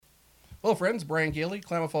Hello, friends. Brian Gailey,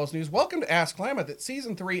 Klamath Falls News. Welcome to Ask Klamath. It's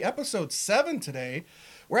Season 3, Episode 7 today.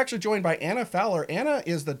 We're actually joined by Anna Fowler. Anna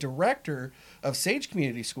is the director of Sage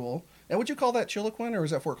Community School. Now, would you call that Chiloquin or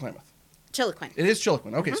is that Fort Klamath? Chiloquin. It is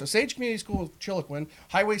Chiloquin. Okay, so Sage Community School, Chiloquin,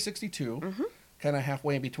 Highway 62, kind of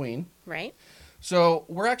halfway in between. Right. So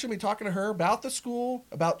we're actually going to be talking to her about the school,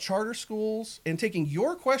 about charter schools, and taking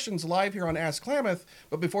your questions live here on Ask Klamath.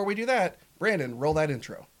 But before we do that, Brandon, roll that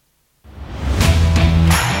intro.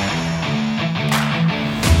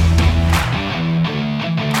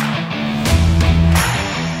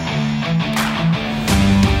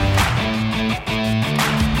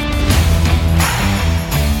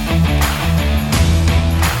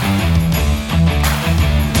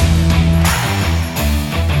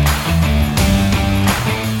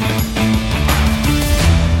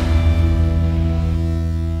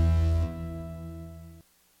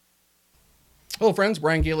 Hello, friends.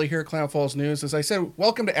 Brian Gailey here at Klamath Falls News. As I said,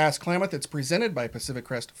 welcome to Ask Klamath. It's presented by Pacific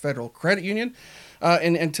Crest Federal Credit Union.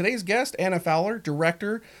 And today's guest, Anna Fowler,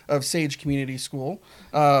 director of Sage Community School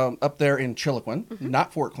up there in Chiloquin,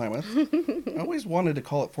 not Fort Klamath. I always wanted to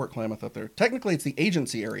call it Fort Klamath up there. Technically, it's the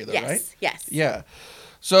agency area, though, right? Yes. Yeah.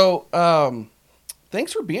 So,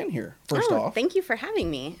 thanks for being here, first off. Thank you for having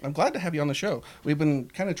me. I'm glad to have you on the show. We've been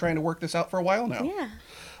kind of trying to work this out for a while now.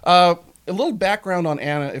 Yeah. A little background on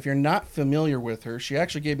Anna, if you're not familiar with her, she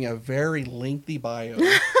actually gave me a very lengthy bio.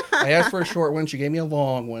 I asked for a short one. She gave me a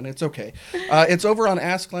long one. It's okay. It's over on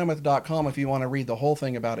AskKlamath.com if you want to read the whole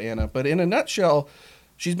thing about Anna. But in a nutshell,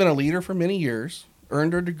 she's been a leader for many years,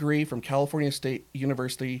 earned her degree from California State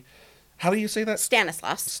University. How do you say that?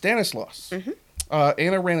 Stanislaus.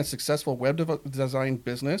 Anna ran a successful web design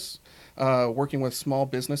business, working with small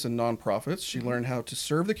business and nonprofits. She learned how to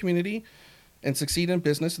serve the community and succeed in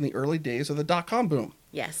business in the early days of the dot-com boom.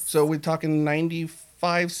 Yes. So we're talking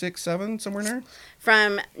 95, 6, 7, somewhere in there?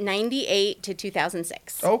 From 98 to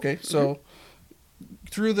 2006. Okay, so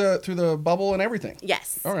through the bubble and everything.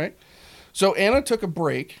 Yes. All right. So Anna took a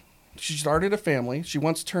break. She started a family. She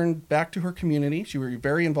once turned back to her community. She was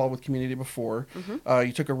very involved with community before.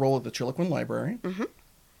 You took a role at the Chiloquin Library.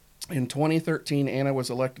 In 2013, Anna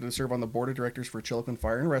was elected to serve on the board of directors for Chiloquin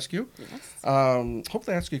Fire and Rescue. Yes.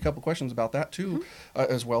 Hopefully I ask you a couple questions about that too,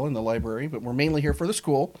 as well in the library, but we're mainly here for the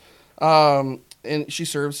school. And she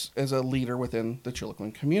serves as a leader within the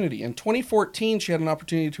Chiloquin community. In 2014, she had an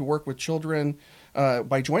opportunity to work with children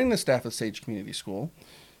by joining the staff of Sage Community School.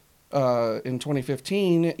 In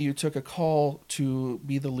 2015, you took a call to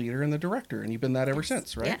be the leader and the director, and you've been that ever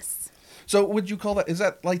since, right? Yes. So would you call that, is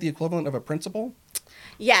that like the equivalent of a principal?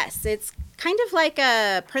 Yes, it's kind of like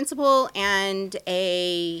a principal and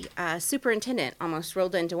a superintendent almost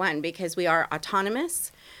rolled into one because we are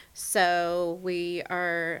autonomous. So we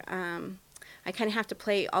are, I kind of have to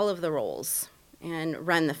play all of the roles and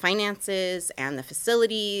run the finances and the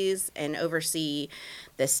facilities and oversee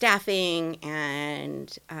the staffing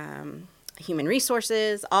and human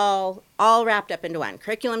resources, all wrapped up into one.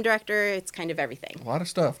 Curriculum director, it's kind of everything. A lot of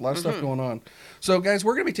stuff going on. So, guys,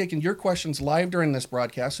 we're going to be taking your questions live during this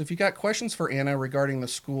broadcast. So if you got questions for Anna regarding the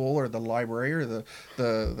school or the library or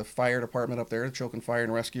the fire department up there, the Chiloquin Fire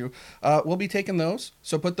and Rescue, we'll be taking those.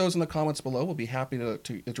 So put those in the comments below. We'll be happy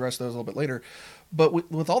to address those a little bit later. But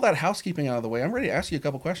with all that housekeeping out of the way, I'm ready to ask you a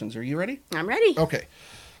couple questions. Are you ready? I'm ready. Okay.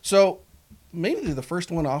 So maybe the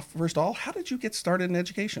first all, how did you get started in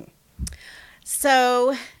education?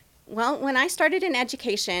 So, well, when I started in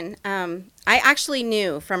education, I actually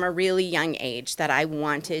knew from a really young age that I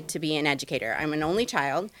wanted to be an educator. I'm an only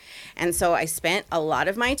child, and so I spent a lot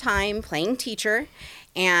of my time playing teacher,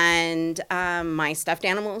 and my stuffed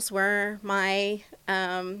animals were my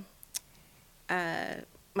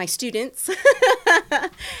students.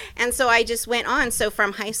 And so I just went on. So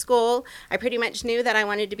from high school, I pretty much knew that I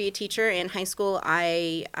wanted to be a teacher. In high school,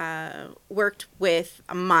 I worked with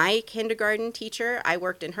my kindergarten teacher. I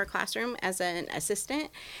worked in her classroom as an assistant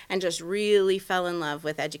and just really fell in love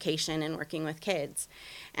with education and working with kids.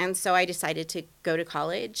 And so I decided to go to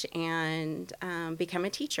college and become a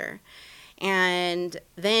teacher. And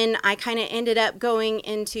then I kind of ended up going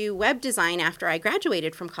into web design after I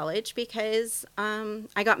graduated from college because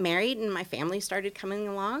I got married and my family started coming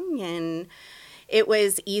along, and it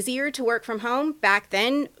was easier to work from home. Back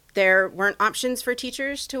then, there weren't options for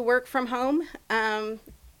teachers to work from home.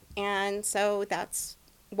 And so that's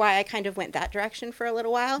why I kind of went that direction for a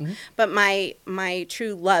little while. But my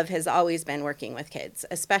true love has always been working with kids,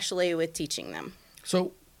 especially with teaching them.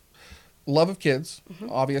 So love of kids,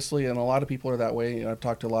 obviously, and a lot of people are that way. I've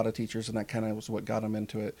talked to a lot of teachers, and that kind of was what got them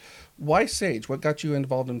into it. Why Sage? What got you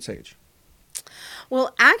involved in Sage?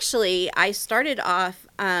 Well, actually, I started off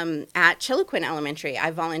at Chiloquin Elementary.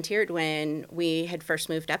 I volunteered when we had first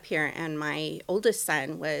moved up here, and my oldest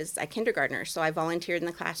son was a kindergartner. So I volunteered in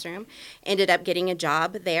the classroom, ended up getting a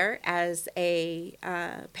job there as a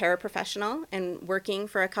paraprofessional and working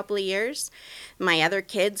for a couple of years. My other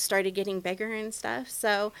kids started getting bigger and stuff.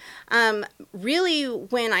 So really,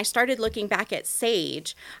 when I started looking back at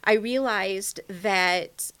Sage, I realized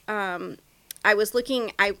that I was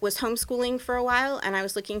homeschooling for a while, and I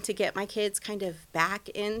was looking to get my kids kind of back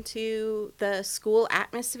into the school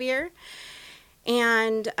atmosphere.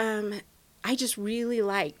 And I just really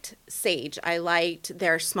liked Sage. I liked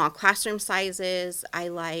their small classroom sizes. I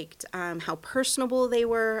liked how personable they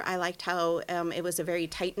were. I liked how it was a very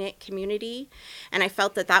tight-knit community. And I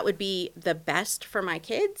felt that that would be the best for my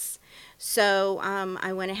kids. So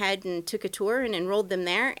I went ahead and took a tour and enrolled them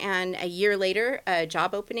there. And a year later, a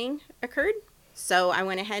job opening occurred. So I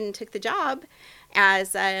went ahead and took the job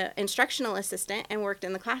as an instructional assistant and worked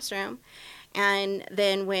in the classroom. And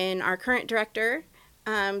then when our current director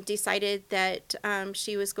decided that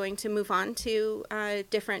she was going to move on to a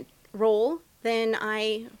different role, then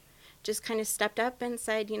I just kind of stepped up and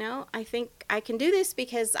said, I think I can do this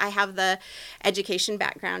because I have the education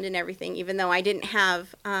background and everything, even though I didn't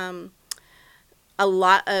have a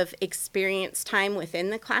lot of experience time within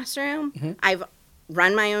the classroom. Mm-hmm. I've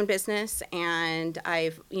run my own business, and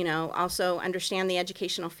I've, also understand the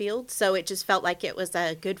educational field. So it just felt like it was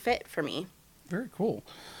a good fit for me. Very cool.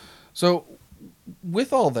 So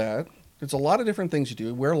with all that, there's a lot of different things you do.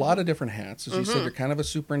 You wear a lot of different hats. As you said, you're kind of a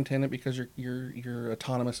superintendent because you're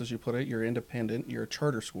autonomous, as you put it. You're independent. You're a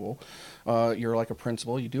charter school. You're like a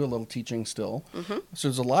principal. You do a little teaching still. Mm-hmm. So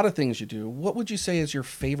there's a lot of things you do. What would you say is your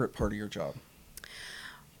favorite part of your job?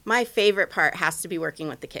 My favorite part has to be working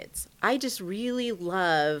with the kids. I just really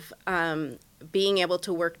love being able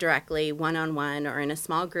to work directly one-on-one or in a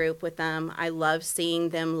small group with them. I love seeing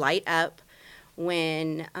them light up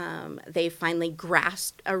when they finally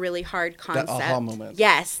grasp a really hard concept. That aha moment.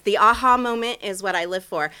 Yes, the aha moment is what I live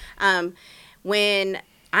for. When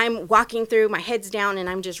I'm walking through, my head's down, and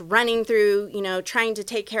I'm just running through, trying to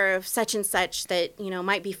take care of such and such that,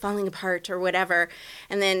 might be falling apart or whatever.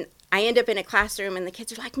 And then I end up in a classroom, and the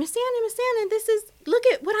kids are like, Miss Anna, look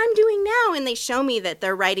at what I'm doing now. And they show me that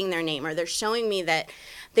they're writing their name, or they're showing me that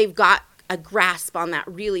they've got a grasp on that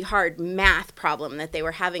really hard math problem that they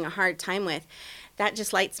were having a hard time with. That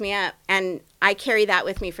just lights me up. And I carry that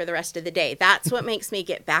with me for the rest of the day. That's what makes me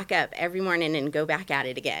get back up every morning and go back at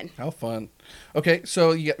it again. How fun. Okay,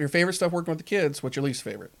 so you got your favorite stuff working with the kids. What's your least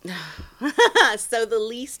favorite? So the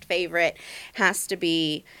least favorite has to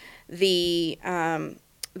be the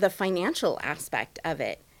financial aspect of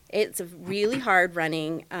it. It's really hard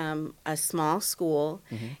running a small school,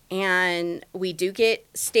 and we do get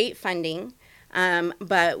state funding,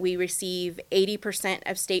 but we receive 80%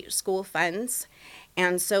 of state school funds,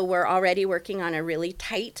 and so we're already working on a really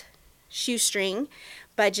tight shoestring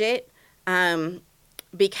budget.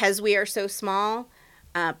 Because we are so small,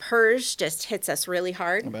 PERS just hits us really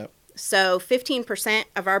hard. I bet. So 15%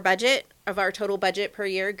 of our total budget per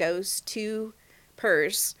year goes to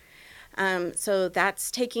PERS. So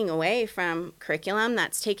that's taking away from curriculum.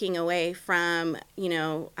 That's taking away from,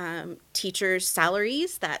 teachers'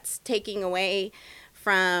 salaries. That's taking away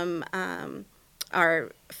from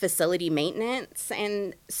our facility maintenance.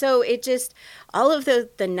 And so it just, all of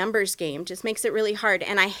the numbers game just makes it really hard.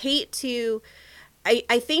 And I hate to,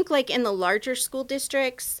 I think like in the larger school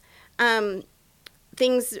districts,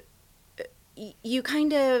 things, you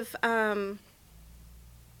kind of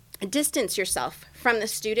distance yourself from the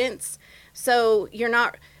students, so you're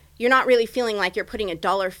not really feeling like you're putting a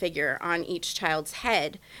dollar figure on each child's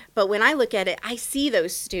head. But when I look at it, I see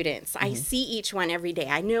those students. I see each one every day.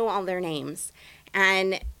 I know all their names,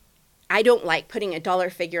 and I don't like putting a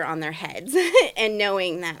dollar figure on their heads and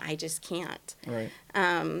knowing that I just can't. Right.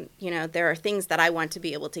 There are things that I want to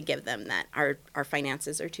be able to give them that our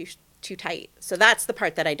finances are too tight. So that's the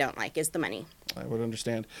part that I don't like, is the money. I would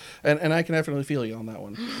understand. And I can definitely feel you on that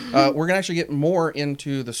one. We're going to actually get more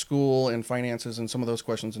into the school and finances and some of those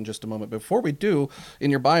questions in just a moment. Before we do, in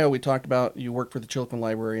your bio, we talked about you work for the Chiloquin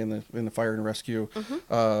Library in the fire and rescue.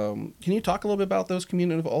 Can you talk a little bit about those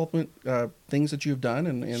community involvement things that you've done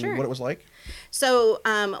and Sure. what it was like? So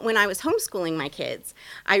when I was homeschooling my kids,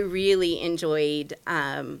 I really enjoyed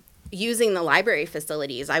using the library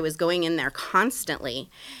facilities. I was going in there constantly,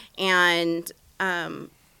 and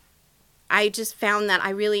I just found that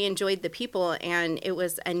I really enjoyed the people, and it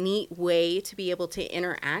was a neat way to be able to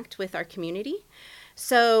interact with our community.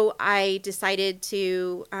 So I decided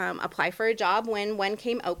to apply for a job when one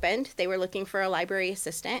came opened. They were looking for a library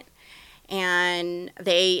assistant, And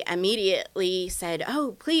they immediately said,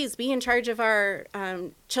 "Oh, please be in charge of our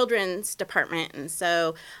children's department." And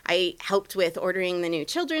so I helped with ordering the new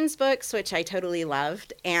children's books, which I totally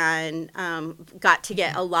loved, and got to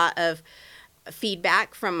get a lot of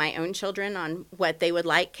feedback from my own children on what they would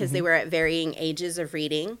like, because they were at varying ages of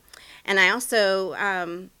reading. And I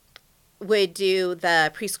also would do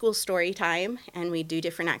the preschool story time, and we'd do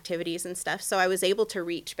different activities and stuff. So I was able to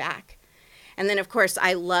reach back. And then, of course,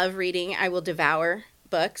 I love reading. I will devour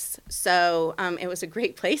books. So it was a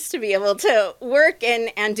great place to be able to work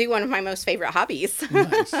and do one of my most favorite hobbies.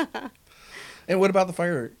 Nice. And what about the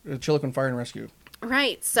Chiloquin Fire and Rescue?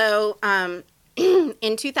 Right. So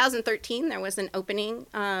in 2013, there was an opening,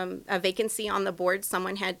 a vacancy on the board.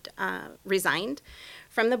 Someone had resigned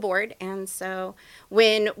from the board. And so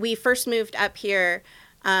when we first moved up here,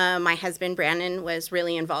 my husband, Brandon, was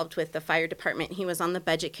really involved with the fire department. He was on the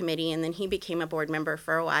budget committee, and then he became a board member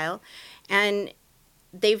for a while. And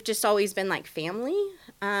they've just always been like family.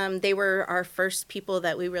 They were our first people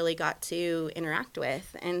that we really got to interact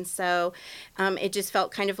with. And so it just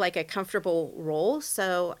felt kind of like a comfortable role.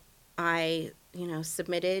 So I,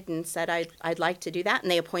 submitted and said I'd like to do that.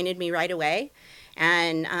 And they appointed me right away.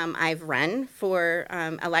 And I've run for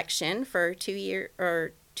election for 2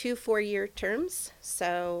 4-year terms.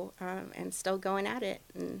 So, and still going at it.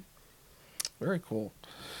 And very cool.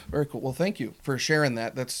 Very cool. Well, thank you for sharing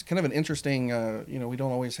that. That's kind of an interesting, we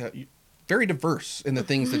don't always have, very diverse in the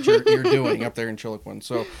things that you're doing up there in Chiloquin.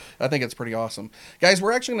 So I think it's pretty awesome. Guys,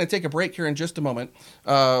 we're actually going to take a break here in just a moment.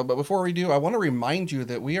 But before we do, I want to remind you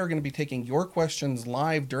that we are going to be taking your questions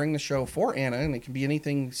live during the show for Anna, and it can be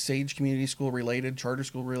anything Sage Community School related, charter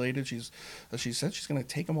school related. She said she's going to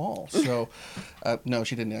take them all. So no,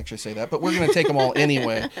 she didn't actually say that, but we're going to take them all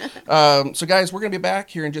anyway. So guys, we're going to be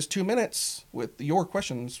back here in just 2 minutes with your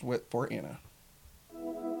questions for Anna.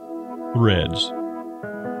 Threads.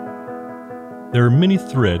 There are many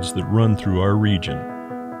threads that run through our region.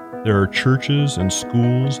 There are churches and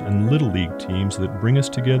schools and Little League teams that bring us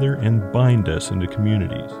together and bind us into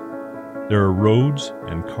communities. There are roads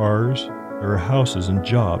and cars. There are houses and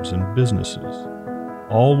jobs and businesses,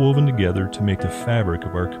 all woven together to make the fabric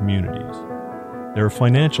of our communities. There are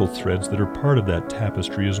financial threads that are part of that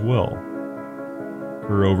tapestry as well.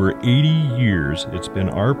 For over 80 years, it's been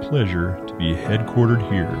our pleasure to be headquartered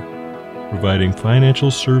here, providing financial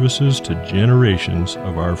services to generations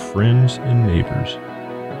of our friends and neighbors.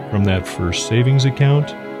 From that first savings account,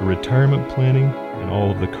 to retirement planning, and all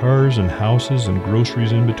of the cars and houses and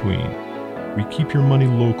groceries in between, we keep your money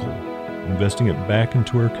local, investing it back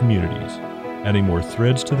into our communities, adding more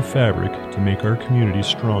threads to the fabric to make our communities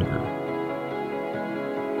stronger.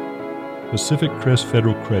 Pacific Crest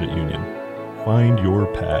Federal Credit Union. Find your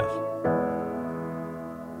path.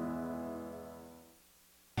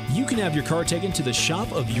 You can have your car taken to the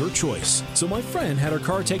shop of your choice. So my friend had her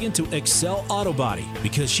car taken to Excel Auto Body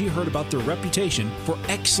because she heard about their reputation for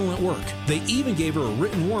excellent work. They even gave her a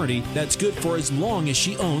written warranty that's good for as long as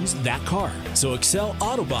she owns that car. So Excel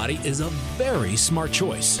Auto Body is a very smart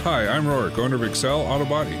choice. Hi, I'm Rorik, owner of Excel Auto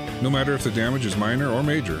Body. No matter if the damage is minor or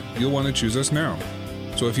major, you'll want to choose us now.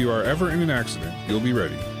 So if you are ever in an accident, you'll be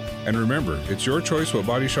ready. And remember, it's your choice what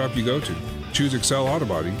body shop you go to. Choose Excel Auto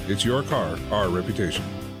Body. It's your car, our reputation.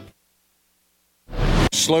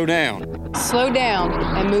 Slow down. Slow down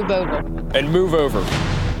and move over. And move over.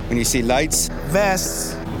 When you see lights,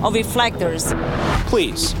 vests, or reflectors,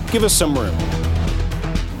 please give us some room.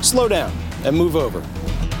 Slow down and move over.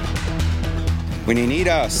 When you need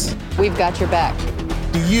us, we've got your back.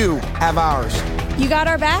 Do you have ours? You got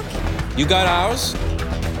our back? You got ours?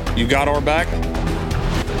 You got our back?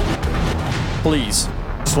 Please,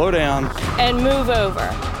 slow down and move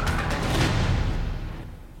over.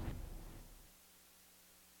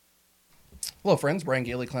 Hello, friends. Brian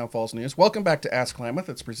Gailey, Klamath Falls News. Welcome back to Ask Klamath.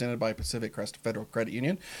 It's presented by Pacific Crest Federal Credit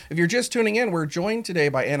Union. If you're just tuning in, we're joined today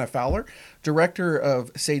by Anna Fowler, Director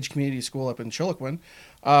of Sage Community School up in Chiloquin.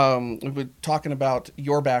 We've been talking about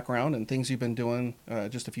your background and things you've been doing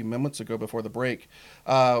just a few minutes ago before the break.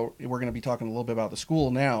 We're going to be talking a little bit about the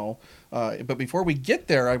school now. But before we get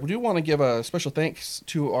there, I do want to give a special thanks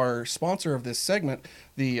to our sponsor of this segment,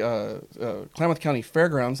 the Klamath County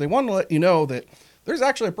Fairgrounds. They want to let you know that there's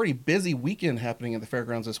actually a pretty busy weekend happening at the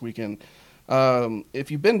fairgrounds this weekend.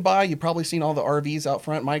 If you've been by, you've probably seen all the RVs out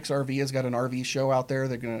front. Mike's RV has got an RV show out there.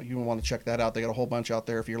 You want to check that out. They got a whole bunch out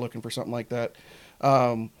there if you're looking for something like that.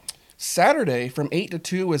 Saturday from 8 to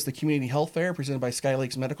 2 is the Community Health Fair presented by Sky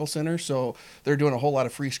Lakes Medical Center. So they're doing a whole lot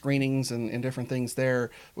of free screenings and different things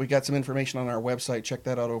there. We got some information on our website. Check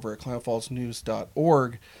that out over at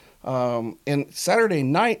klamathfallsnews.org. And Saturday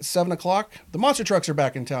night, 7 o'clock, the monster trucks are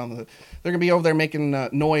back in town. They're going to be over there making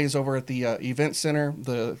noise over at the event center,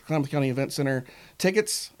 the Klamath County Event Center.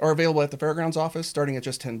 Tickets are available at the fairgrounds office, starting at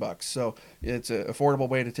just $10. So it's an affordable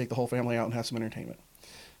way to take the whole family out and have some entertainment.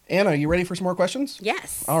 Anna, you ready for some more questions?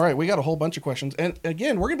 Yes. All right, we got a whole bunch of questions. And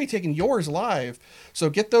again, we're going to be taking yours live. So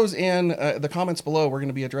get those in the comments below. We're going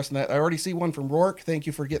to be addressing that. I already see one from Rourke. Thank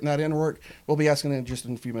you for getting that in, Rourke. We'll be asking it just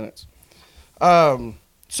in a few minutes.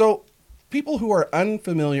 So people who are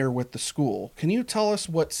unfamiliar with the school, can you tell us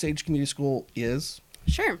what Sage Community School is?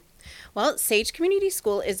 Sure. Well, Sage Community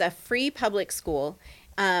School is a free public school.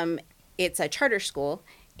 It's a charter school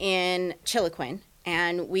in Chiloquin.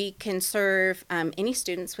 And we can serve any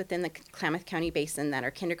students within the Klamath County Basin that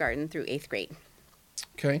are kindergarten through 8th grade.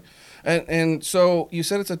 Okay. And so you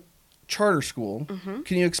said it's a charter school. Mm-hmm.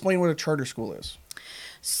 Can you explain what a charter school is?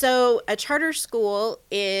 So a charter school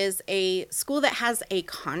is a school that has a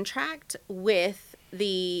contract with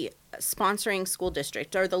the sponsoring school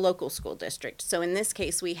district or the local school district. So in this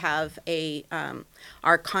case, we have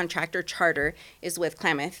our contractor charter is with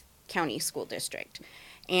Klamath County School District.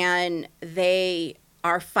 And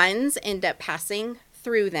our funds end up passing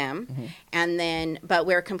through them, Mm-hmm. and but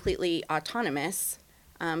we're completely autonomous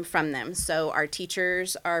from them. So our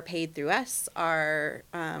teachers are paid through us.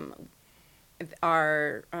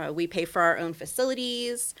 We pay for our own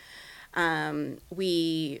facilities.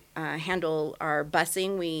 We handle our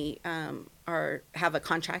busing. We have a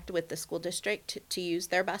contract with the school district to use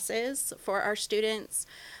their buses for our students.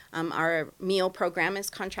 Our meal program is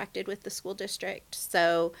contracted with the school district.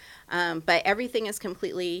 So, but everything is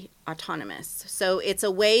completely autonomous. So it's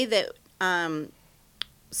a way that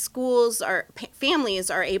families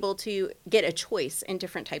are able to get a choice in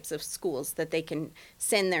different types of schools that they can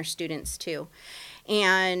send their students to.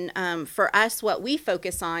 And for us, what we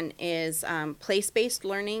focus on is place-based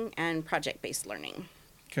learning and project-based learning.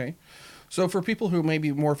 Okay. So for people who may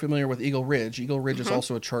be more familiar with Eagle Ridge Mm-hmm. is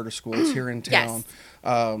also a charter school. It's here in town.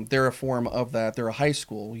 Yes. They're a form of that. They're a high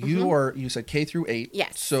school. Mm-hmm. You said K through 8.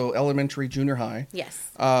 Yes. So elementary, junior high.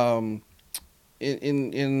 Yes.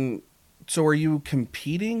 So are you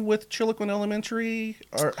competing with Chiloquin Elementary?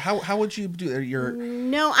 Or how would you do that?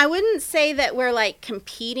 No, I wouldn't say that we're like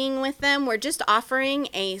competing with them. We're just offering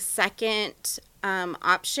a second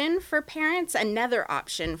option for parents, another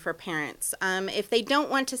option for parents. If they don't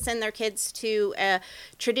want to send their kids to a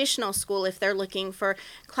traditional school, if they're looking for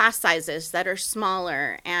class sizes that are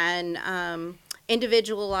smaller and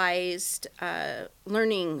individualized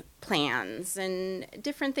learning plans and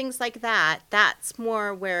different things like that, that's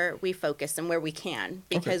more where we focus and where we can,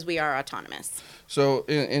 because we are autonomous. So,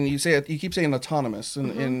 and you keep saying autonomous,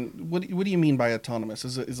 and what do you mean by autonomous?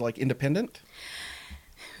 Is it like independent?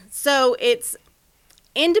 So it's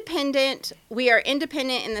independent. We are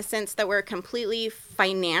independent in the sense that we're completely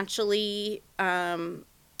financially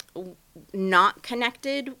not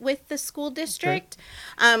connected with the school district.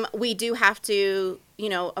 Okay. We do have to,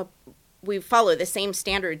 we follow the same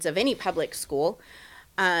standards of any public school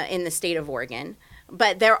in the state of Oregon.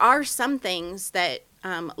 But there are some things that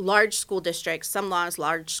large school districts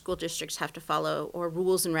have to follow, or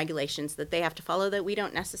rules and regulations that they have to follow that we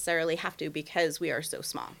don't necessarily have to because we are so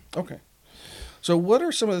small. Okay. So what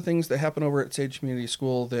are some of the things that happen over at Sage Community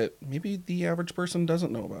School that maybe the average person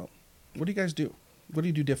doesn't know about? What do you guys do? What do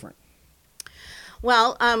you do different?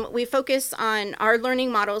 Well, we focus on our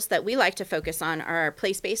learning models that we like to focus on are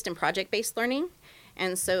place-based and project-based learning.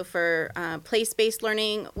 And so for place-based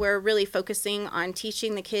learning, we're really focusing on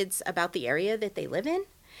teaching the kids about the area that they live in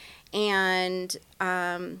and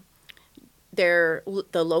the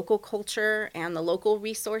local culture and the local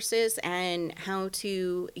resources and how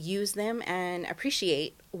to use them and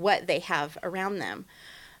appreciate what they have around them.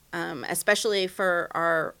 Especially for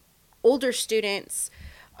our older students,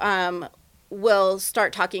 we'll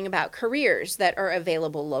start talking about careers that are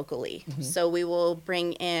available locally. Mm-hmm. So we will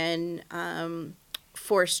bring in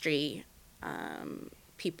forestry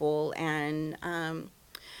people and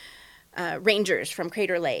rangers from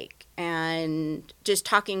Crater Lake, and just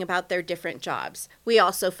talking about their different jobs. We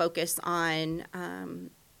also focus on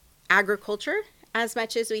agriculture as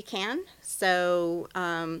much as we can. So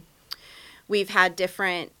we've had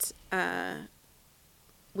different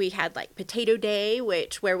we had like Potato Day,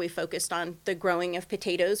 where we focused on the growing of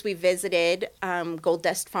potatoes. We visited Gold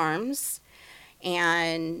Dust Farms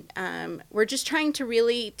And we're just trying to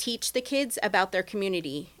really teach the kids about their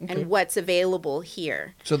community and what's available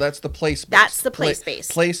here. So that's the place-based. That's the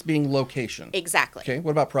place-based. Place being location. Exactly. Okay,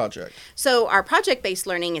 what about project? So our project-based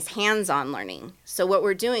learning is hands-on learning. So what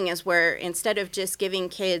we're doing is instead of just giving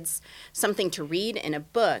kids something to read in a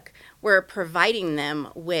book, we're providing them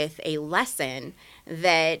with a lesson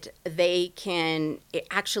that they can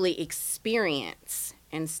actually experience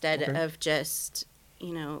instead of just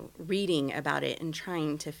reading about it and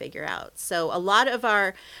trying to figure out. So a lot of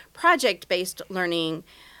our project-based learning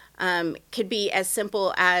could be as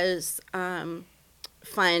simple as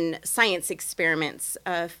fun science experiments.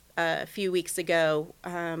 A few weeks ago,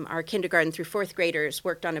 our kindergarten through fourth graders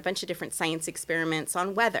worked on a bunch of different science experiments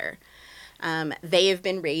on weather. They have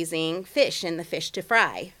been raising fish in the Fish to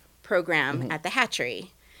Fry program at the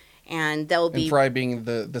hatchery. And they'll be... And fry being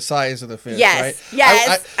the size of the fish, yes, right?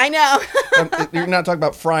 Yes, I know. You're not talking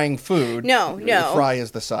about frying food. No. Fry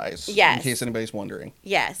is the size, yes. in case anybody's wondering.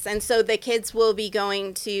 Yes, and so the kids will be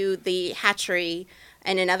going to the hatchery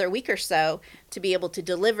in another week or so to be able to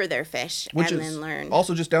deliver their fish Which and is then learn.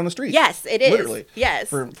 Also just down the street. Yes, it is. Literally. Yes.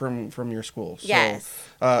 From your school. So, yes.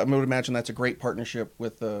 I would imagine that's a great partnership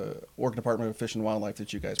with the Oregon Department of Fish and Wildlife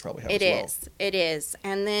that you guys probably have as well. It is.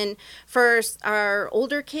 And then for our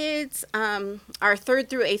older kids, our 3rd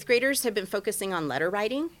through 8th graders have been focusing on letter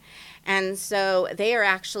writing. And so they are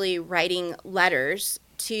actually writing letters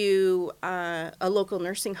to a local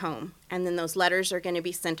nursing home, and then those letters are going to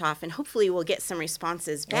be sent off, and hopefully we'll get some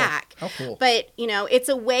responses back. Oh, how cool. But it's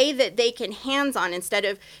a way that they can hands-on, instead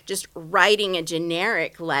of just writing a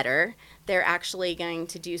generic letter, they're actually going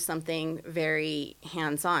to do something very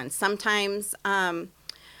hands-on. Sometimes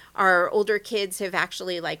our older kids have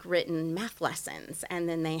actually written math lessons, and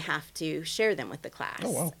then they have to share them with the class.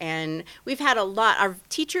 Oh, wow. And we've had our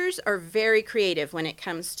teachers are very creative when it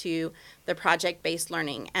comes to the project-based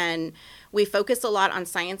learning. And we focus a lot on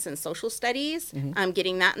science and social studies,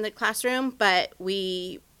 getting that in the classroom, but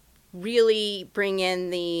we really bring in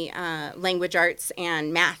the language arts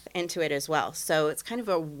and math into it as well. So it's kind of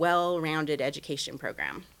a well-rounded education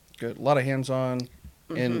program. Good. A lot of hands-on.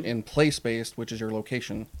 In place-based, which is your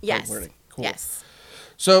location. Yes. Learning. Cool. Yes.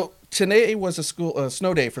 So today was a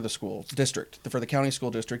snow day for the school district, for the county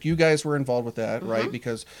school district. You guys were involved with that, right?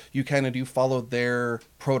 Because you kind of do follow their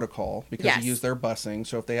protocol because Yes. you use their busing.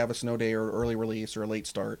 So if they have a snow day or early release or a late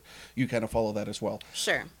start, you kind of follow that as well.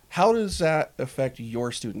 Sure. How does that affect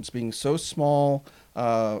your students being so small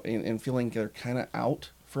and feeling they're kind of out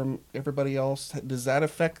from everybody else? Does that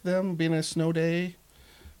affect them being a snow day?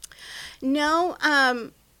 No,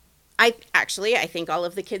 I think all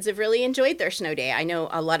of the kids have really enjoyed their snow day. I know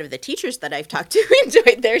a lot of the teachers that I've talked to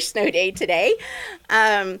enjoyed their snow day today.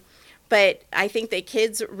 But I think the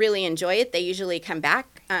kids really enjoy it. They usually come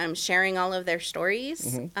back sharing all of their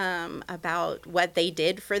stories about what they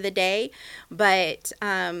did for the day. But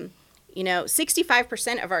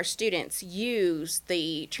 65% of our students use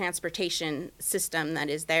the transportation system that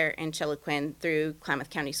is there in Chiloquin through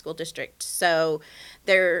Klamath County School District. So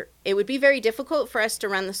it would be very difficult for us to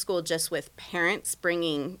run the school just with parents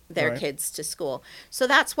bringing their kids to school. So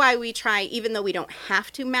that's why we try, even though we don't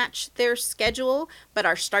have to match their schedule, but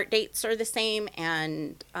our start dates are the same,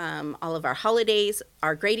 and all of our holidays,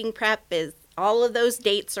 our grading prep is, all of those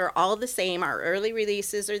dates are all the same. Our early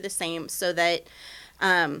releases are the same, so that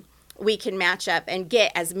we can match up and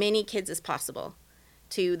get as many kids as possible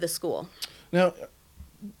to the school. Now,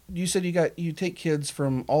 you said you take kids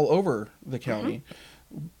from all over the county.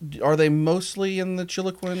 Are they mostly in the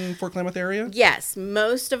Chiloquin, Fort Klamath area? Yes,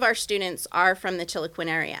 most of our students are from the Chiloquin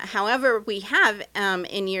area. However, we have,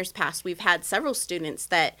 in years past, we've had several students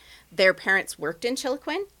that their parents worked in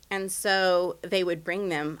Chiloquin, and so they would bring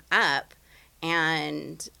them up,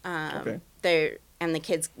 and the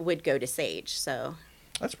kids would go to Sage. So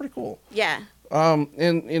that's pretty cool. Yeah.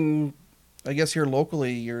 In I guess here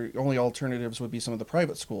locally, your only alternatives would be some of the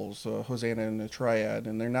private schools, Hosanna and the Triad,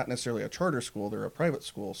 and they're not necessarily a charter school; they're a private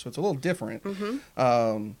school, so it's a little different.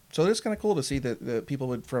 So it's kind of cool to see that people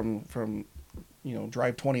would from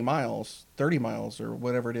drive 20 miles, 30 miles, or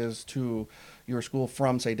whatever it is to your school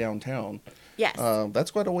from, say, downtown. Yes. That's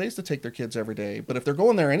quite a ways to take their kids every day. But if they're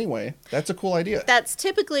going there anyway, that's a cool idea. That's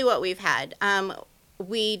typically what we've had.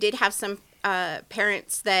 We did have some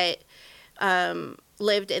parents that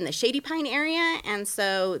lived in the Shady Pine area, and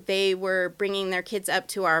so they were bringing their kids up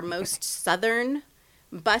to our most southern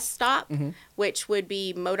bus stop, which would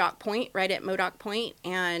be Modoc Point, right at Modoc Point,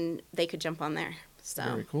 and they could jump on there. So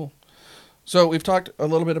very cool. So we've talked a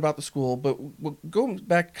little bit about the school, but we'll go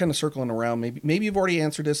back, kind of circling around. Maybe you've already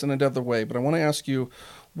answered this in another way, but I want to ask you,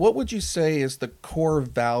 what would you say is the core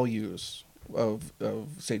values of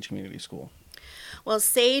Sage Community School? Well,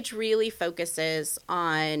 Sage really focuses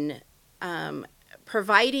on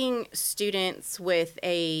providing students with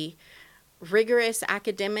a rigorous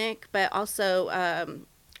academic, but also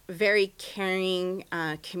very caring,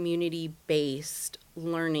 community-based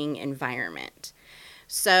learning environment.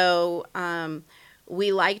 So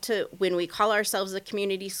we like to, when we call ourselves a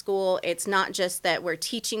community school, it's not just that we're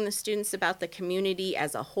teaching the students about the community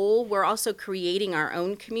as a whole, we're also creating our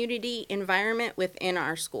own community environment within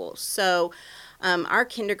our schools. So our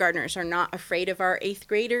kindergartners are not afraid of our 8th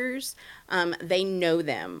graders. They know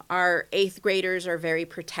them. Our 8th graders are very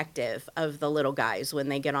protective of the little guys when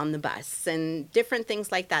they get on the bus and different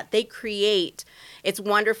things like that. They create, it's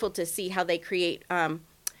wonderful to see how they create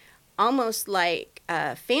almost like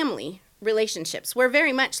family relationships. We're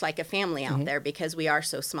very much like a family out there because we are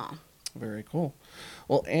so small. Very cool.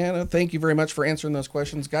 Well, Anna, thank you very much for answering those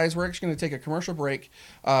questions. Guys, we're actually going to take a commercial break.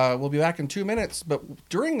 We'll be back in 2 minutes, but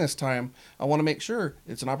during this time, I want to make sure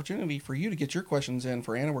it's an opportunity for you to get your questions in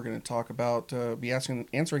for Anna. We're going to talk about,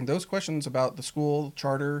 answering those questions about the school,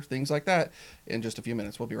 charter, things like that in just a few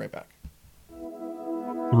minutes. We'll be right back.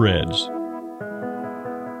 Threads.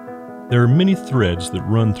 There are many threads that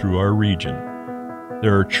run through our region.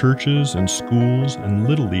 There are churches and schools and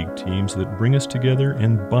Little League teams that bring us together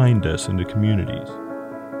and bind us into communities.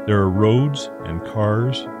 There are roads and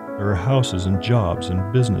cars, there are houses and jobs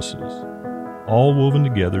and businesses, all woven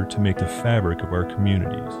together to make the fabric of our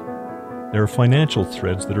communities. There are financial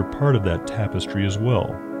threads that are part of that tapestry as well.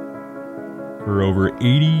 For over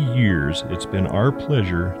 80 years, it's been our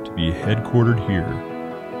pleasure to be headquartered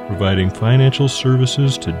here, providing financial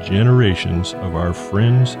services to generations of our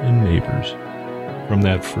friends and neighbors. From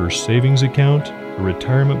that first savings account, to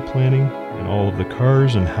retirement planning, and all of the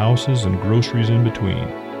cars and houses and groceries in between,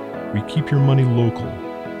 we keep your money local,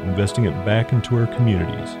 investing it back into our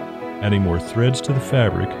communities, adding more threads to the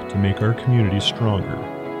fabric to make our communities stronger.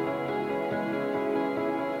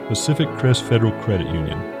 Pacific Crest Federal Credit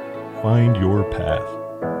Union. Find your path.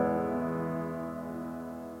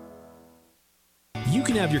 You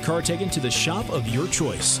can have your car taken to the shop of your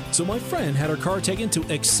choice. So my friend had her car taken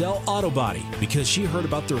to Excel Auto Body because she heard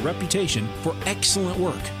about their reputation for excellent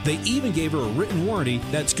work. They even gave her a written warranty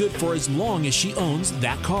that's good for as long as she owns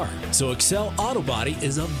that car. So Excel Auto Body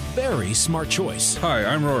is a very smart choice. Hi,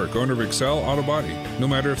 I'm Rorik, owner of Excel Auto Body. No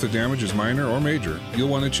matter if the damage is minor or major, you'll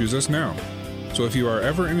want to choose us now. So if you are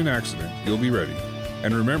ever in an accident, you'll be ready.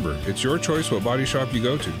 And remember, it's your choice what body shop you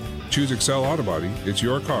go to. Choose Excel Auto Body. It's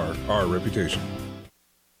your car, our reputation.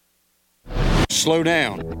 Slow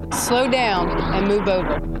down. Slow down and move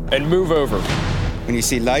over. And move over. When you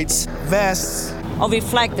see lights, Vests. Or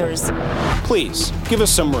reflectors. Please, give us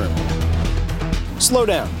some room. Slow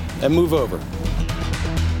down and move over.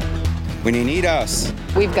 when you need us.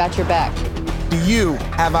 We've got your back. Do you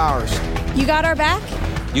have ours? You got our back?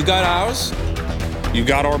 You got ours? You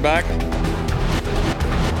got our back?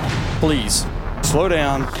 Please, slow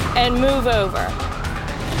down. And move over.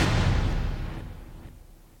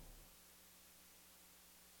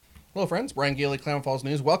 Hello, friends. Brian Gailey, Klamath Falls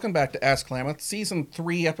News. Welcome back to Ask Klamath, Season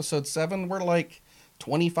 3, Episode 7. We're like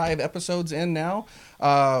 25 episodes in now.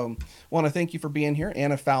 Want to thank you for being here.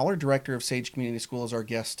 Anna Fowler, Director of Sage Community School, is our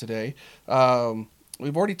guest today.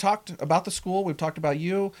 We've already talked about the school. We've talked about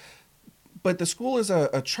you. But the school is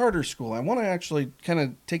a charter school. I want to actually kind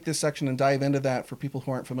of take this section and dive into that for people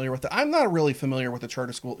who aren't familiar with it. I'm not really familiar with a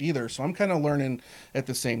charter school either, so I'm kind of learning at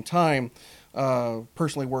the same time.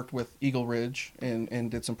 Personally worked with Eagle Ridge and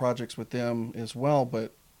did some projects with them as well,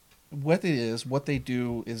 but what they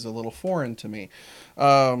do is a little foreign to me.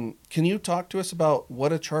 Can you talk to us about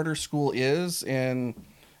what a charter school is? And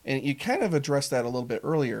you kind of addressed that a little bit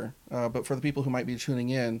earlier, but for the people who might be tuning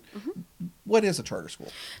in, what is a charter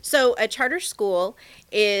school? So a charter school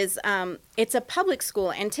is, it's a public school,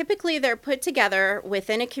 and typically they're put together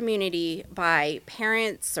within a community by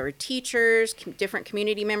parents or teachers, different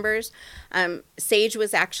community members. Sage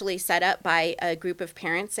was actually set up by a group of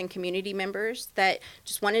parents and community members that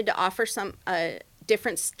just wanted to offer some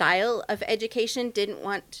different style of education, didn't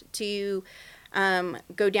want to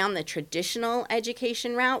go down the traditional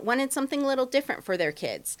education route, wanted something a little different for their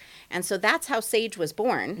kids. And so that's how Sage was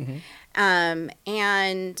born.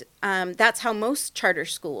 And that's how most charter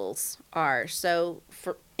schools are. So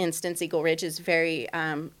for instance, Eagle Ridge is very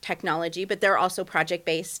technology, but they're also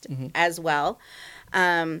project-based as well.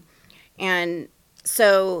 And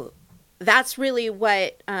so that's really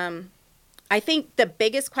what I think the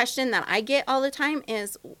biggest question that I get all the time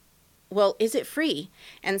is, well, is it free?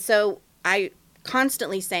 And so I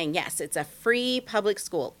constantly saying, yes, it's a free public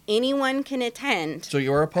school. Anyone can attend. So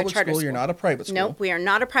you're a public charter school, you're not a private school. Nope, we are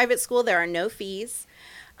not a private school. There are no fees.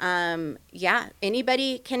 Yeah,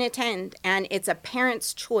 anybody can attend, and it's a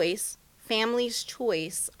parent's choice, family's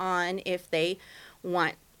choice on if they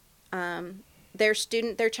want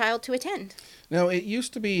their child to attend. Now, it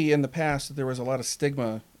used to be in the past that there was a lot of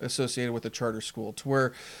stigma associated with the charter school, to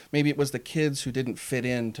where maybe it was the kids who didn't fit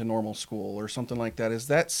into normal school or something like that. Is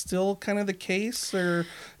that still kind of the case, or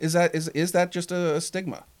is that just a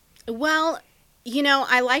stigma? Well,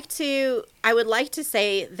 I would like to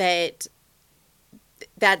say that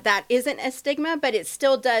isn't a stigma, but it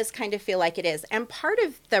still does kind of feel like it is. And part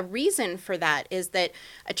of the reason for that is that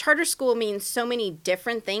a charter school means so many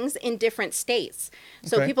different things in different states.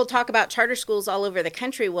 So Okay. people talk about charter schools all over the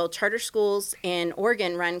country. Well, charter schools in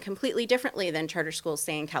Oregon run completely differently than charter schools,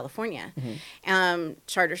 say, in California.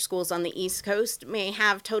 Charter schools on the East Coast may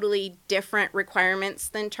have totally different requirements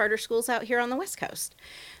than charter schools out here on the West Coast.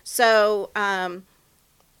 So,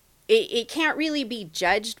 it can't really be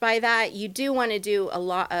judged by that. You do want to do a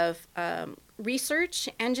lot of research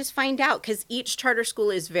and just find out, because each charter school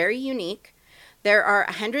is very unique. There are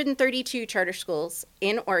 132 charter schools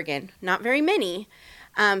in Oregon, not very many,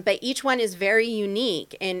 but each one is very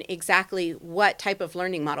unique in exactly what type of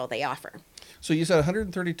learning model they offer. So you said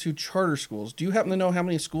 132 charter schools. Do you happen to know how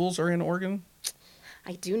many schools are in Oregon?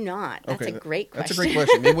 I do not. That's a great question. That's a great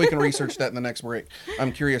question. Maybe we can research that in the next break.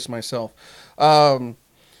 I'm curious myself.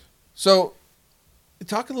 So,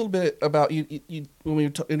 talk a little bit about you when we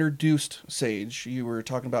introduced Sage. You were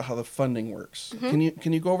talking about how the funding works. Mm-hmm.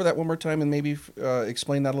 Can you go over that one more time and maybe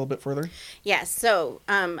explain that a little bit further? Yes. So,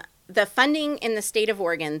 the funding in the state of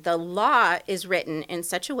Oregon, the law is written in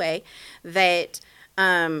such a way that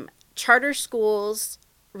charter schools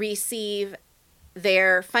receive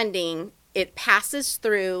their funding. It passes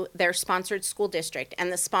through their sponsored school district,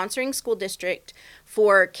 and the sponsoring school district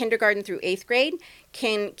for kindergarten through 8th grade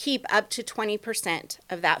can keep up to 20%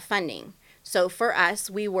 of that funding. So for us,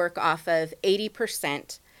 we work off of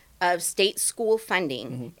 80% of state school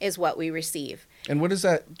funding is what we receive. And what does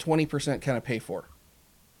that 20% kind of pay for?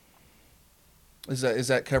 Is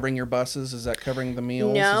that covering your buses? Is that covering the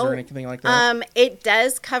meals? No. Is there anything like that? It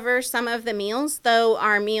does cover some of the meals, though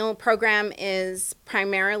our meal program is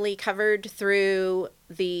primarily covered through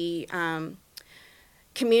the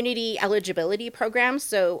community eligibility program.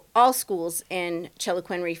 So all schools in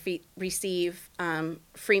Chiloquin receive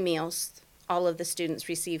free meals. All of the students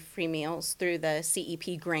receive free meals through the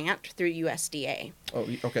CEP grant through USDA. Oh,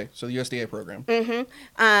 okay. So the USDA program.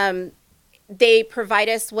 They provide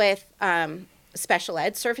us with special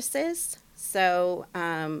ed services. So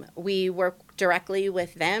we work directly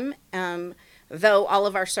with them. Though all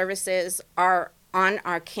of our services are on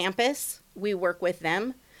our campus, we work with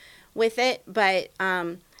them with it. But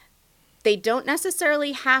they don't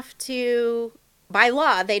necessarily have to, by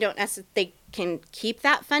law, they can keep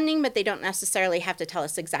that funding, but they don't necessarily have to tell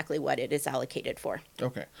us exactly what it is allocated for.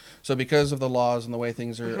 Okay. So because of the laws and the way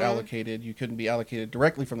things are allocated, you couldn't be allocated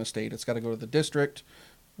directly from the state. It's got to go to the district,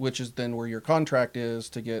 which is then where your contract is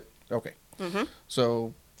to get, okay.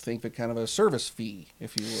 So think of it kind of a service fee,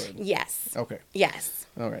 if you would. Yes. Okay. Yes.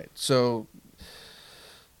 All right. So,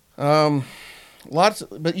 but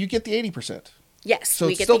you get the 80%. Yes. So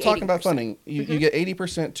we it's get still the talking 80%. about funding. You get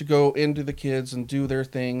 80% to go into the kids and do their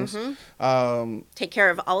things. Take care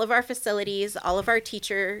of all of our facilities, all of our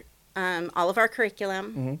teacher, all of our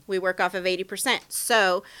curriculum. We work off of 80%.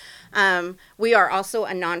 So we are also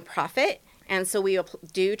a nonprofit. And so we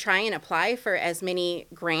do try and apply for as many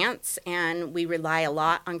grants, and we rely a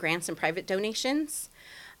lot on grants and private donations.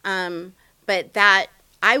 But that,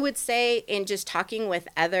 I would say, in just talking with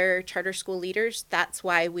other charter school leaders, that's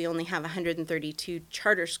why we only have 132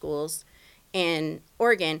 charter schools in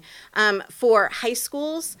Oregon. For high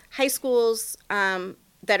schools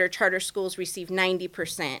that are charter schools receive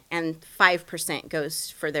 90%, and 5%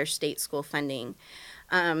 goes for their state school funding.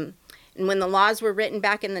 And when the laws were written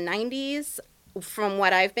back in the 90s, from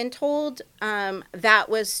what I've been told, that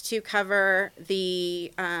was to cover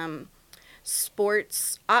the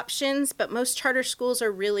sports options. But most charter schools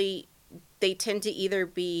are really, they tend to either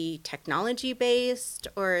be technology based,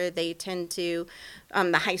 or they tend to,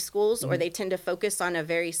 the high schools, or they tend to focus on a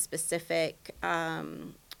very specific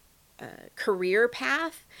career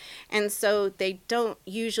path, and so they don't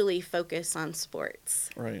usually focus on sports.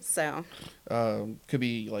 Right. So could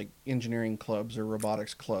be like engineering clubs or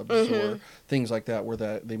robotics clubs or things like that, where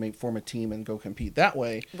they may form a team and go compete that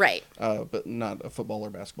way. Right. But not a football or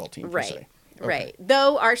basketball team per Right. se. Okay. Right.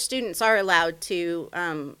 Though our students are allowed to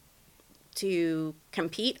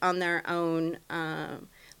compete on their own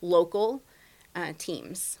local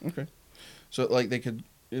teams. Okay. So like they could,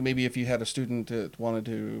 maybe if you had a student that wanted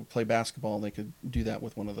to play basketball, they could do that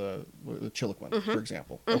with one of the Chiloquin, for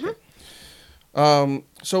example. Okay.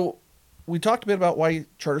 So we talked a bit about why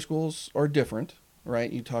charter schools are different,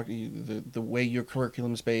 right? You talked the way your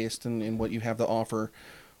curriculum is based and what you have to offer.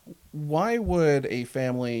 Why would a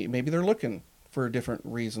family, maybe they're looking for different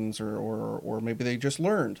reasons, or maybe they just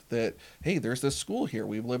learned that, hey, there's this school here.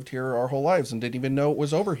 We've lived here our whole lives and didn't even know it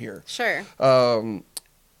was over here. Sure.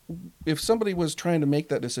 If somebody was trying to make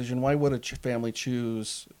that decision, why would a family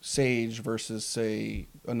choose Sage versus, say,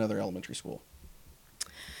 another elementary school?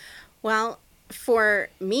 Well, for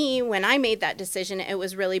me, when I made that decision, it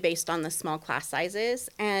was really based on the small class sizes.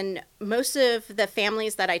 And most of the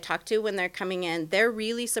families that I talk to when they're coming in, they're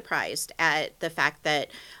really surprised at the fact that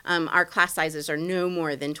our class sizes are no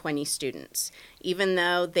more than 20 students, even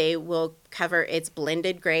though they will cover its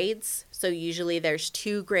blended grades. So usually there's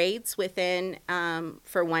 2 grades within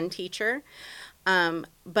for one teacher.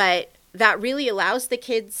 But that really allows the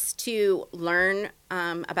kids to learn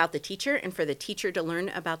about the teacher and for the teacher to learn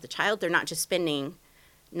about the child. They're not just spending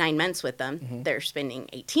 9 months with them. They're spending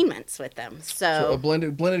 18 months with them. So a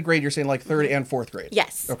blended grade, you're saying like 3rd and 4th grade?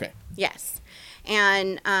 Yes. Okay. Yes.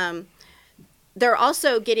 And they're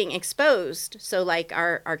also getting exposed. So like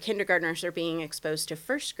our kindergartners are being exposed to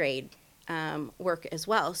 1st grade work as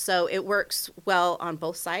well. So it works well on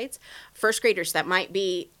both sides. 1st graders that might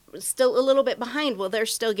be still a little bit behind, well, they're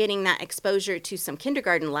still getting that exposure to some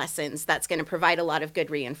kindergarten lessons that's going to provide a lot of good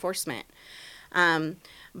reinforcement.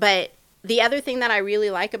 But the other thing that I really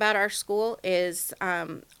like about our school is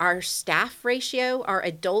our staff ratio, our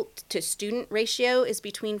adult to student ratio is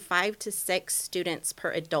between 5 to 6 students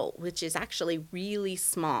per adult, which is actually really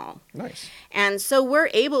small. Nice. And so we're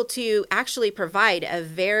able to actually provide a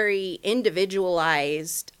very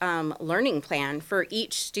individualized learning plan for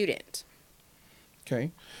each student.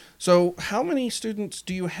 Okay. So how many students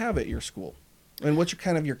do you have at your school? And what's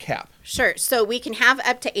your cap? Sure. So we can have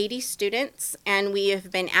up to 80 students, and we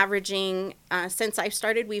have been averaging, since I've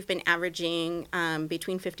started, we've been averaging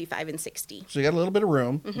between 55 and 60. So you got a little bit of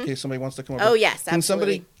room in case somebody wants to come over. Oh, yes, Can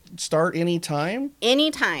absolutely. somebody start any time?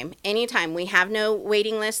 Anytime. We have no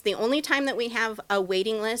waiting list. The only time that we have a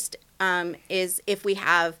waiting list is if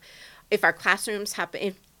our classrooms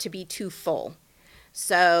happen to be too full.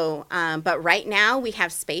 So, but right now we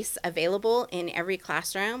have space available in every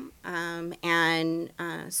classroom, and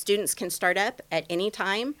students can start up at any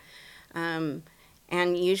time. And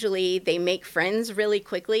usually they make friends really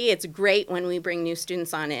quickly. It's great when we bring new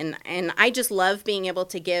students on, and I just love being able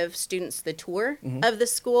to give students the tour of the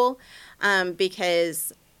school,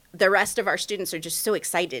 because the rest of our students are just so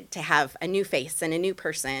excited to have a new face and a new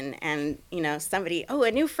person and, somebody,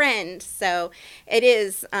 a new friend. So it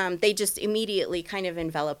is, they just immediately kind of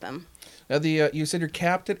envelop them. Now, you said you're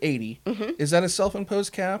capped at 80. Is that a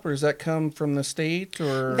self-imposed cap, or does that come from the state?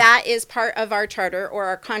 Or that is part of our charter or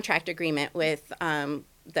our contract agreement with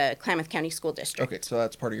the Klamath County School District. Okay, so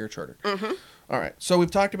that's part of your charter. All right. So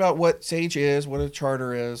we've talked about what SAGE is, what a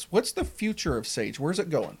charter is. What's the future of SAGE? Where's it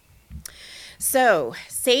going? So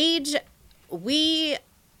SAGE, we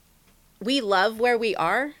love where we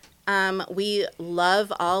are. We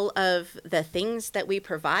love all of the things that we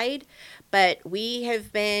provide, but we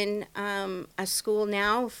have been a school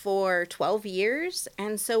now for 12 years,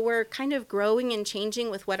 and so we're kind of growing and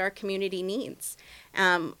changing with what our community needs,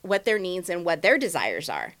 what their needs and what their desires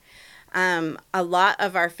are. A lot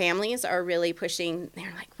of our families are really pushing,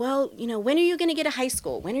 they're like, well, when are you going to get a high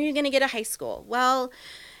school? When are you going to get a high school? Well,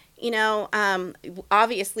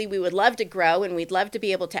 obviously we would love to grow and we'd love to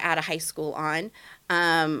be able to add a high school on.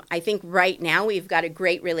 I think right now we've got a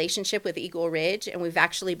great relationship with Eagle Ridge, and we've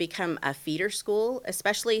actually become a feeder school,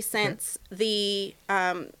 especially since the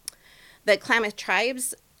Klamath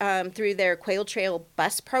Tribes, through their Quail Trail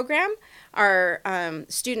bus program, our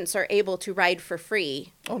students are able to ride for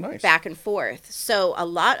free back and forth. So a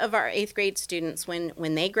lot of our 8th grade students,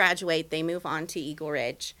 when they graduate, they move on to Eagle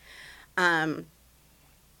Ridge.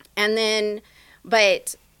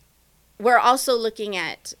 But we're also looking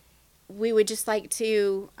at, we would just like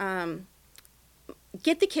to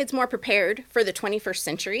get the kids more prepared for the 21st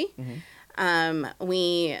century.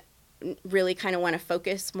 We really kind of want to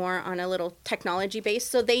focus more on a little technology base,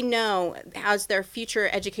 so they know as their future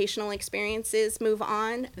educational experiences move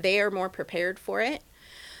on, they are more prepared for it.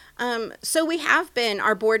 So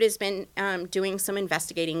our board has been doing some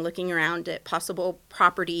investigating, looking around at possible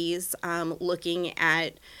properties, looking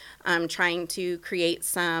at trying to create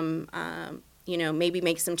some, maybe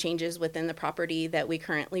make some changes within the property that we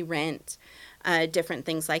currently rent, different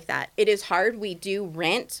things like that. It is hard. We do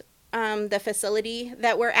rent the facility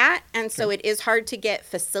that we're at, and so it is hard to get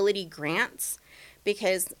facility grants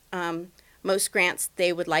because most grants,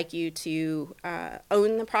 they would like you to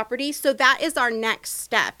own the property. So that is our next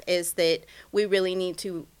step, is that we really need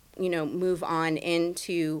to, move on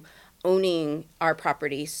into owning our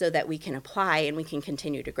property so that we can apply and we can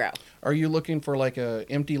continue to grow. Are you looking for like a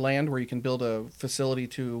empty land where you can build a facility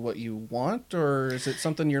to what you want, or is it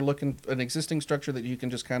something you're looking, an existing structure that you can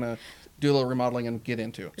just kind of do a little remodeling and get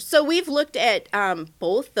into? So we've looked at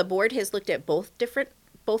both. The board has looked at both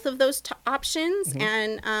of those options,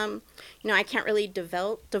 and I can't really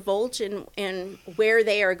divulge in where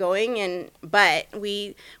they are going, but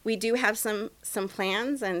we do have some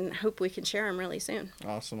plans and hope we can share them really soon.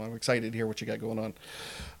 Awesome. I'm excited to hear what you got going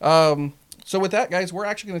on. So with that, guys, we're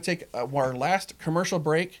actually going to take our last commercial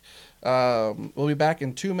break. We'll be back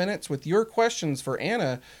in 2 minutes with your questions for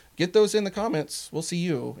Anna. Get those in the comments. We'll see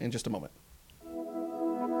you in just a moment.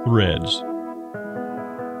 Threads.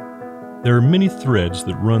 There are many threads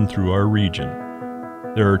that run through our region.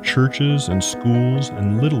 There are churches and schools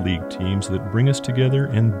and Little League teams that bring us together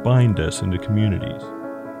and bind us into communities.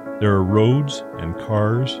 There are roads and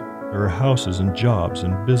cars. There are houses and jobs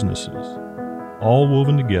and businesses, all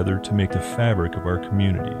woven together to make the fabric of our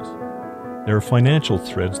communities. There are financial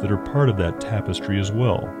threads that are part of that tapestry as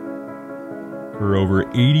well. For over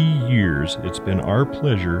 80 years, it's been our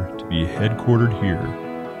pleasure to be headquartered here,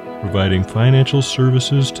 providing financial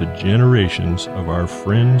services to generations of our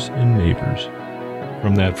friends and neighbors.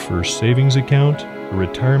 From that first savings account, to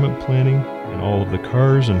retirement planning, and all of the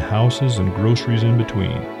cars and houses and groceries in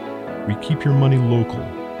between, we keep your money local,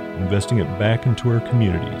 investing it back into our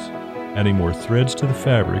communities, adding more threads to the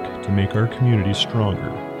fabric to make our communities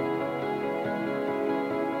stronger.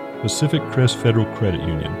 Pacific Crest Federal Credit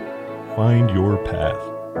Union. Find your path.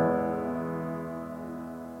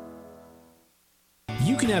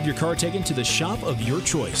 You can have your car taken to the shop of your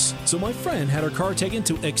choice. So my friend had her car taken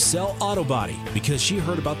to Excel Auto Body because she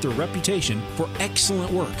heard about their reputation for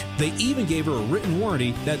excellent work. They even gave her a written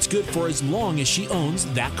warranty that's good for as long as she owns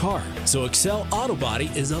that car. So Excel Auto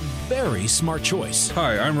Body is a very smart choice.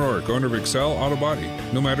 Hi, I'm Rorik, owner of Excel Auto Body.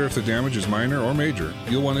 No matter if the damage is minor or major,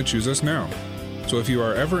 you'll want to choose us now. So if you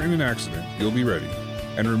are ever in an accident, you'll be ready.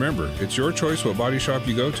 And remember, it's your choice what body shop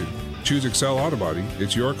you go to. Choose Excel Auto Body.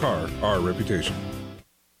 It's your car, our reputation.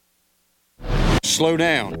 Slow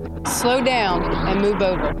down. Slow down and move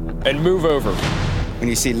over. And move over. When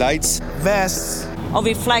you see lights, Vests. Or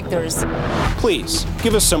reflectors. Please,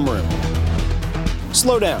 give us some room.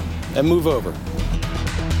 Slow down and move over.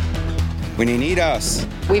 when you need us.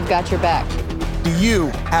 We've got your back. Do you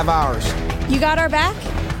have ours? You got our back?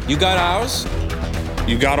 You got ours?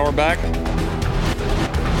 You got our back?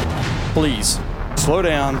 Please, slow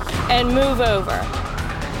down. And move over.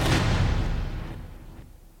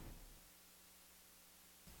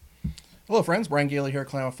 Hello, friends. Brian Gailey here at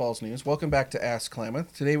Klamath Falls News. Welcome back to Ask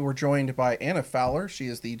Klamath. Today we're joined by Anna Fowler. She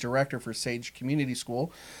is the director for Sage Community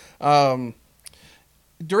School.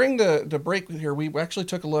 During the break here, we actually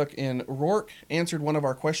took a look, and Rourke answered one of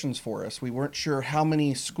our questions for us. We weren't sure how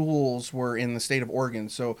many schools were in the state of Oregon.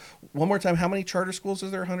 So one more time, how many charter schools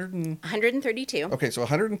is there? 132. Okay, so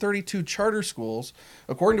 132 charter schools.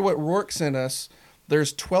 According to what Rourke sent us,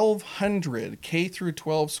 there's 1,200 K through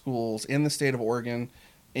 12 schools in the state of Oregon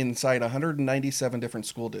inside 197 different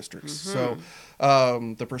school districts. Mm-hmm.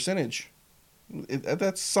 So the percentage,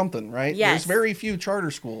 that's something, right? Yes. There's very few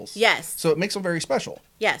charter schools. Yes. So it makes them very special.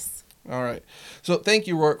 Yes. All right. So thank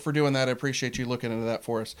you, Rourke, for doing that. I appreciate you looking into that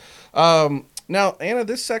for us. Now, Anna,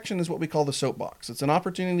 this section is what we call the soapbox. It's an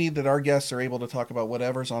opportunity that our guests are able to talk about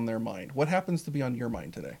whatever's on their mind. What happens to be on your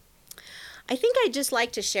mind today? I think I'd just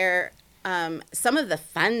like to share some of the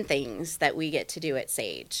fun things that we get to do at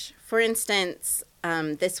Sage. For instance,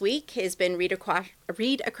 this week has been Read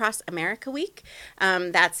Across America Week.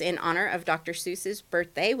 That's in honor of Dr. Seuss's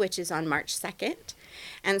birthday, which is on March 2nd.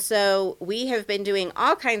 And so we have been doing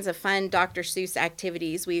all kinds of fun Dr. Seuss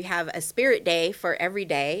activities. We have a spirit day for every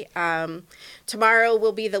day. Tomorrow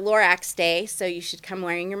will be the Lorax Day, so you should come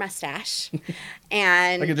wearing your mustache.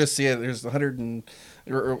 And I can just see it. There's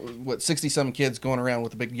 60-some kids going around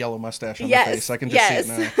with a big yellow mustache on Yes, their face. I can just see it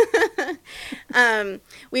now.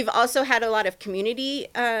 We've also had a lot of community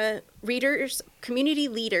leaders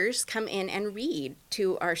come in and read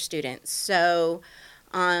to our students. So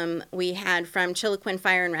we had from Chiloquin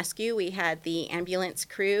Fire and Rescue, we had the ambulance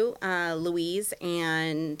crew, Louise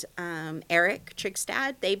and Eric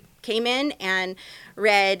Trigstad. They came in and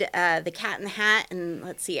read The Cat in the Hat. And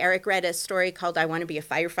let's see, Eric read a story called I Want to Be a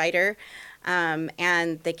Firefighter.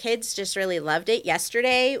 And the kids just really loved it.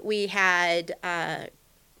 Yesterday we had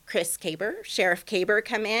Chris Caber, Sheriff Caber,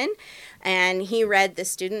 come in, and he read the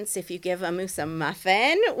students If You Give a Moose a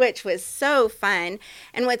Muffin, which was so fun.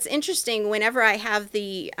 And what's interesting, whenever I have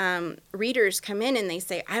the readers come in and they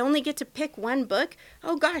say, I only get to pick one book,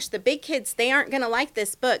 oh gosh, the big kids, they aren't going to like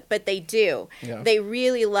this book, but they do. Yeah. They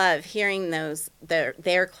really love hearing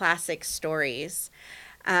their classic stories.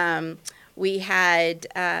 We had,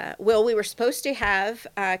 we were supposed to have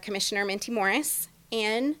Commissioner Minty Morris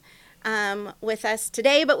in with us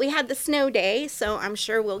today, but we had the snow day, so I'm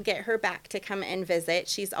sure we'll get her back to come and visit.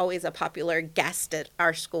 She's always a popular guest at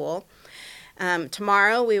our school.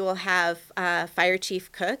 Tomorrow we will have Fire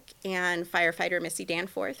Chief Cook and firefighter Missy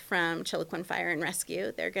Danforth from Chiloquin Fire and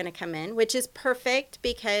Rescue. They're going to come in, which is perfect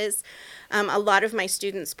because a lot of my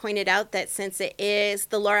students pointed out that since it is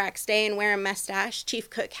the Lorax Day and wear a mustache, Chief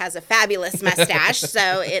Cook has a fabulous mustache,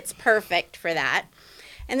 so it's perfect for that.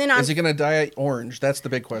 And then Is he going to dye it orange? That's the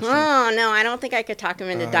big question. Oh, no, I don't think I could talk him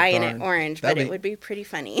into dyeing darn. it orange, but it would be pretty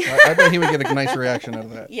funny. I bet he would get a nice reaction out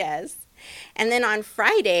of that. Yes. And then on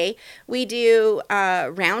Friday, we do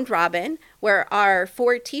round robin, where our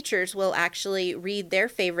 4 teachers will actually read their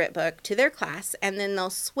favorite book to their class, and then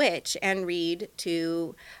they'll switch and read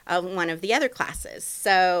to one of the other classes.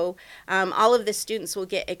 So all of the students will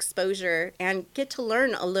get exposure and get to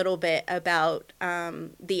learn a little bit about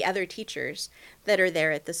the other teachers that are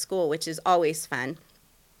there at the school, which is always fun.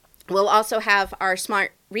 We'll also have our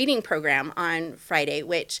Smart Reading program on Friday,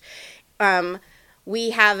 which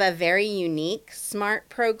we have a very unique SMART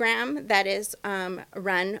program that is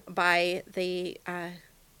run by the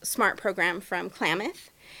SMART program from Klamath.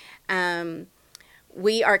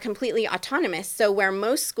 We are completely autonomous, so where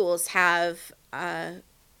most schools have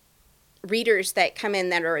readers that come in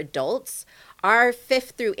that are adults, our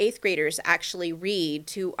 5th through 8th graders actually read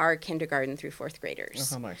to our kindergarten through 4th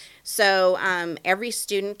graders. Oh, how nice. So every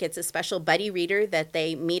student gets a special buddy reader that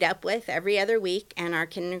they meet up with every other week, and our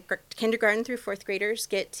kindergarten through 4th graders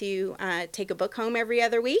get to take a book home every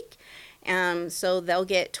other week. So they'll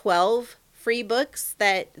get 12 free books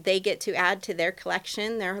that they get to add to their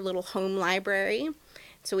collection, their little home library.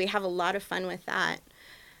 So we have a lot of fun with that.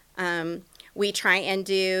 We try and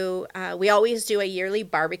do, we always do a yearly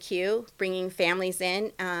barbecue, bringing families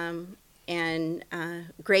in, and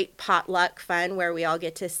great potluck fun where we all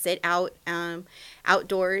get to sit out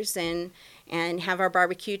outdoors and have our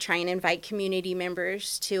barbecue, try and invite community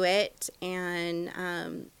members to it, and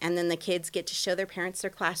then the kids get to show their parents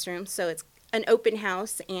their classroom. So it's an open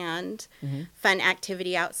house and fun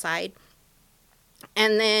activity outside.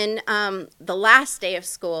 And then the last day of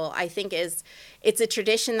school, I think, it's a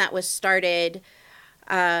tradition that was started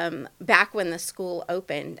back when the school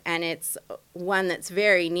opened, and it's one that's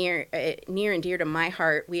very near and dear to my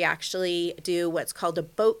heart. We actually do what's called a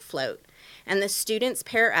boat float, and the students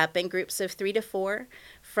pair up in groups of 3 to 4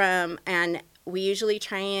 and we usually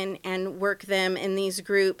try and work them in these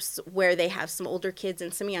groups where they have some older kids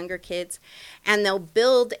and some younger kids, and they'll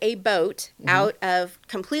build a boat out of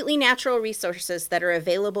completely natural resources that are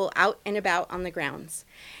available out and about on the grounds.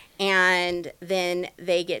 And then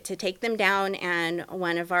they get to take them down, and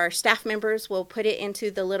one of our staff members will put it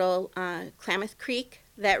into the little Klamath Creek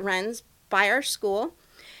that runs by our school,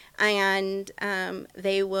 and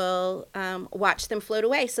they will watch them float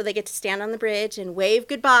away. So they get to stand on the bridge and wave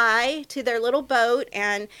goodbye to their little boat,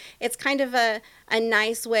 and it's kind of a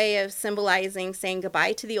nice way of symbolizing saying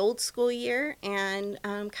goodbye to the old school year and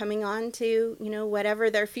coming on to,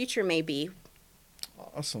 whatever their future may be.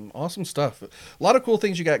 Awesome stuff. A lot of cool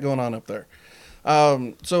things you got going on up there.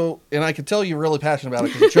 And I can tell you're really passionate about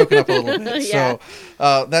it because you're choking up a little bit. Yeah.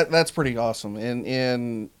 So that's pretty awesome.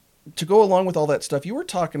 And to go along with all that stuff, you were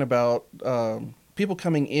talking about people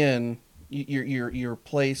coming in your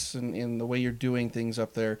place and in the way you're doing things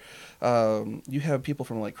up there. You have people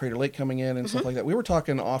from like Crater Lake coming in and stuff like that. We were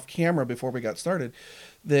talking off camera before we got started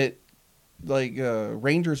that like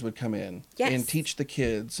rangers would come in and teach the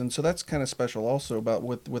kids, and so that's kind of special also about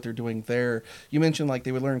what they're doing there. You mentioned like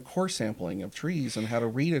they would learn core sampling of trees and how to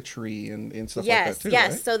read a tree and stuff like that too.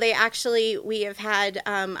 Yes. Right? So we have had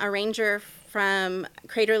a ranger from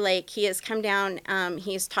Crater Lake. He has come down.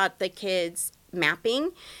 He's taught the kids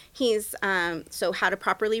mapping. He's so how to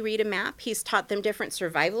properly read a map. He's taught them different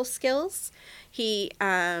survival skills. He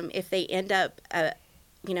if they end up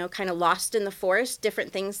kind of lost in the forest,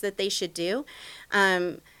 different things that they should do.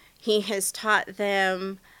 He has taught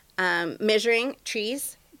them measuring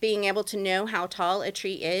trees, being able to know how tall a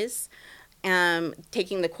tree is,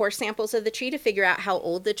 taking the core samples of the tree to figure out how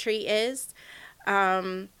old the tree is.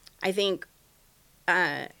 I think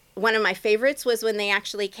one of my favorites was when they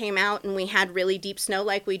actually came out and we had really deep snow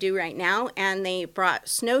like we do right now, and they brought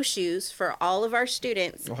snowshoes for all of our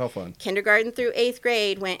students. Oh, how fun. Kindergarten through 8th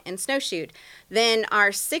grade went and snowshoed. Then our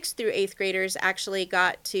 6th through 8th graders actually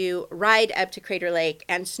got to ride up to Crater Lake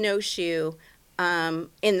and snowshoe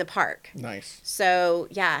in the park. Nice. So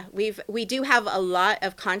yeah, we do have a lot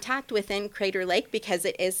of contact within Crater Lake because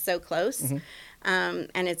it is so close. Mm-hmm.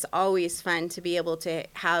 And it's always fun to be able to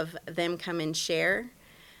have them come and share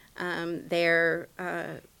their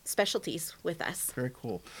specialties with us. Very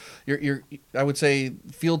cool. You're I would say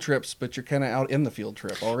field trips, but you're kind of out in the field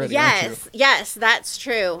trip already, aren't you? Yes, that's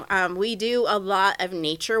true. We do a lot of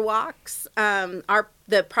nature walks.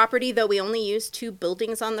 The property, though we only use 2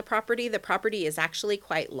 buildings on the property is actually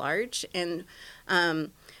quite large, and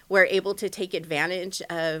we're able to take advantage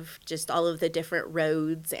of just all of the different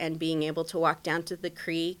roads and being able to walk down to the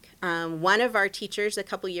creek. One of our teachers a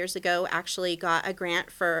couple years ago actually got a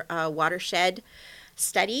grant for a watershed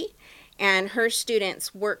study, and her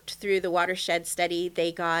students worked through the watershed study.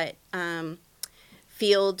 They got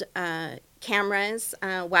field cameras,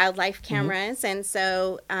 wildlife cameras, and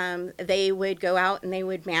so they would go out and they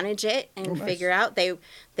would manage it and figure out.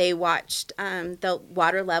 They watched the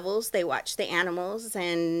water levels, they watched the animals,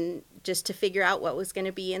 and just to figure out what was going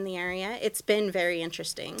to be in the area. It's been very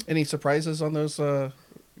interesting. Any surprises on those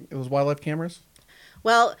wildlife cameras?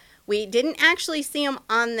 Well, we didn't actually see them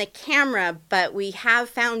on the camera, but we have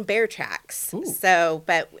found bear tracks. Ooh.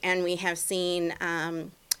 And we have seen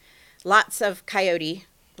lots of coyotes,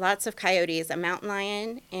 a mountain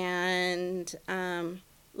lion, and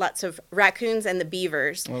lots of raccoons and the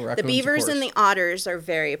beavers. Well, the beavers and the otters are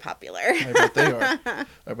very popular. I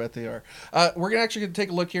bet they are. We're going to actually take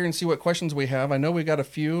a look here and see what questions we have. I know we got a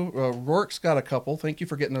few. Rourke's got a couple. Thank you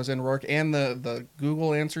for getting those in, Rourke, and the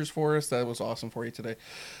Google answers for us. That was awesome for you today.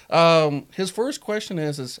 His first question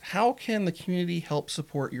is how can the community help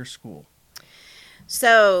support your school?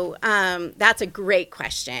 So that's a great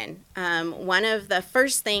question. One of the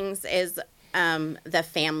first things is the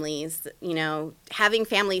families, having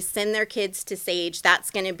families send their kids to Sage. That's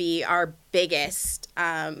going to be our biggest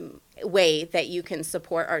way that you can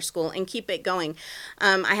support our school and keep it going.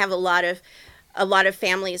 I have a lot of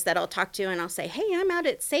families that I'll talk to, and I'll say, hey, I'm out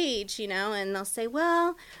at Sage, and they'll say,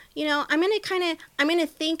 well, I'm going to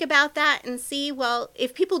think about that and see, well,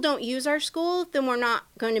 if people don't use our school, then we're not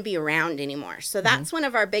going to be around anymore. So that's one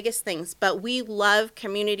of our biggest things. But we love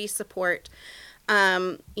community support.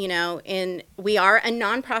 And we are a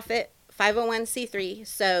nonprofit 501c3,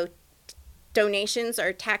 so donations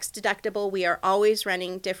are tax deductible. We are always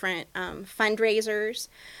running different fundraisers.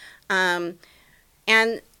 And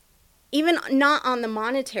even not on the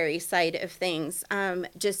monetary side of things,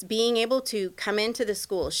 just being able to come into the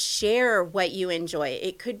school, share what you enjoy.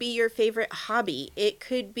 It could be your favorite hobby. It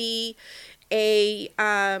could be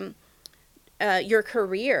your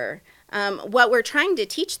career. What we're trying to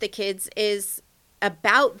teach the kids is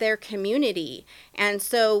about their community. And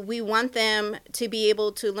so we want them to be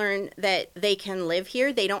able to learn that they can live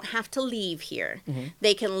here. They don't have to leave here. Mm-hmm.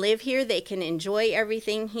 They can live here. They can enjoy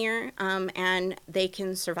everything here. And they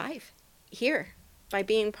can survive here by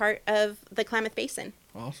being part of the Klamath Basin.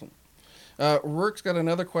 Awesome. Rourke's got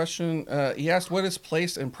another question. He asked, what is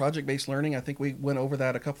place and project-based learning? I think we went over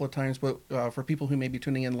that a couple of times, but for people who may be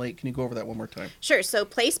tuning in late, can you go over that one more time? Sure. So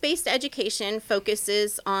place-based education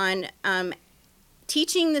focuses on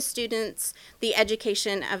teaching the students the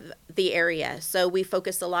education of the area. So we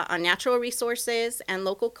focus a lot on natural resources and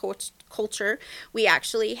local culture. We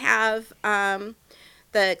actually have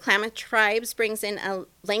the Klamath Tribes brings in a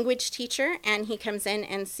language teacher, and he comes in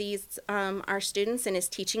and sees our students and is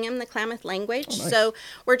teaching them the Klamath language. Oh, nice. So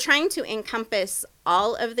we're trying to encompass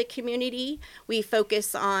all of the community. We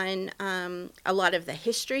focus on a lot of the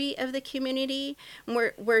history of the community.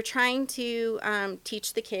 We're trying to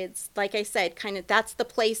teach the kids, like I said, kind of that's the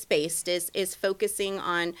place-based is focusing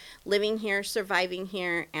on living here, surviving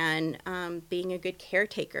here, and being a good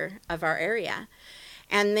caretaker of our area.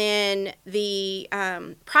 And then the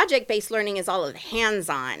project-based learning is all of the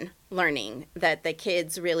hands-on learning that the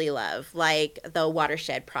kids really love, like the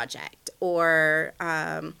Watershed Project or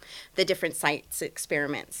the different science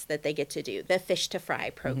experiments that they get to do, the Fish to Fry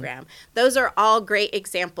program. Mm-hmm. Those are all great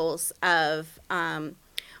examples of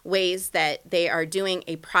ways that they are doing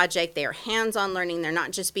a project. They are hands-on learning. They're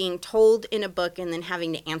not just being told in a book and then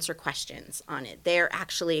having to answer questions on it. They're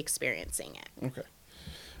actually experiencing it. Okay.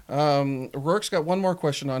 Rourke's got one more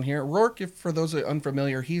question on here. Rourke, for those that are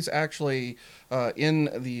unfamiliar, he's actually in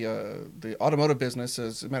the automotive business.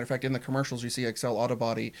 As a matter of fact, in the commercials you see Excel Auto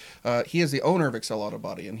Body. He is the owner of Excel Auto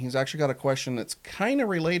Body, and he's actually got a question that's kind of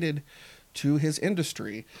related to his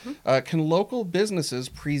industry. Can local businesses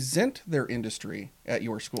present their industry at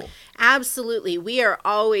your school? Absolutely. We are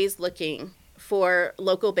always looking for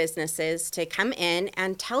local businesses to come in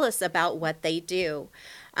and tell us about what they do.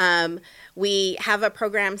 We have a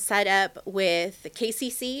program set up with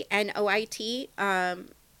KCC and OIT.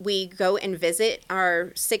 We go and visit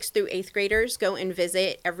our 6th through 8th graders, go and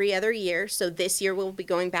visit every other year. So this year we'll be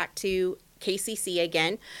going back to KCC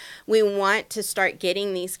again. We want to start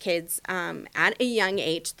getting these kids at a young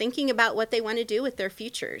age thinking about what they want to do with their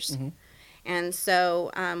futures. And so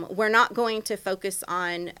we're not going to focus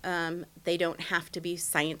on they don't have to be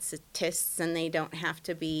scientists and they don't have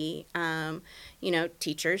to be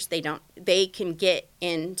teachers. They can get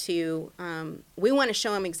into we want to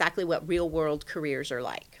show them exactly what real world careers are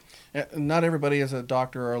like. Not everybody is a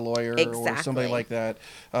doctor or a lawyer Exactly. or somebody like that.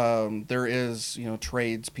 There is,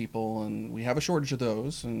 trades people, and we have a shortage of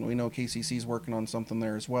those. And we know KCC is working on something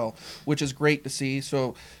there as well, which is great to see.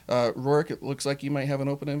 So, Rourke, it looks like you might have an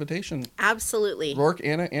open invitation. Absolutely. Rourke,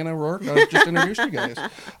 Anna Rourke, I just introduced you guys.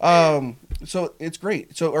 So it's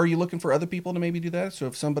great. So are you looking for other people to maybe do that? So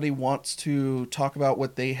if somebody wants to talk about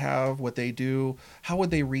what they have, what they do, how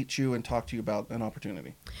would they reach you and talk to you about an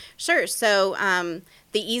opportunity? Sure. So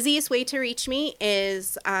the easiest way to reach me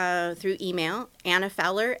is through email,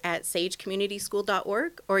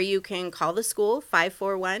 annafowler@sagecommunityschool.org, or you can call the school,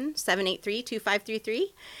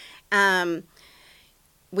 541-783-2533.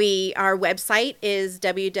 Our website is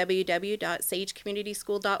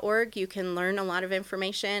www.sagecommunityschool.org. You can learn a lot of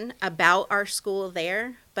information about our school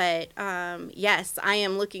there. But yes, I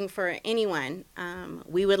am looking for anyone.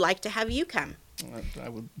 We would like to have you come. I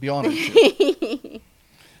would be honored to.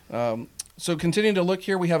 So continuing to look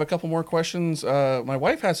here, we have a couple more questions. My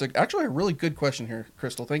wife has actually a really good question here,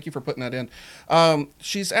 Crystal. Thank you for putting that in.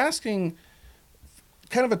 She's asking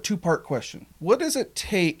kind of a two-part question. What does it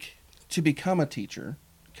take to become a teacher?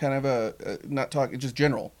 Kind of not talking, just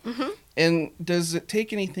general. And does it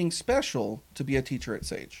take anything special to be a teacher at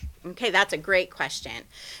Sage? Okay, that's a great question.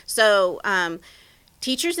 So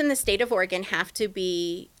teachers in the state of Oregon have to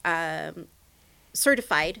be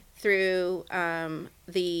certified through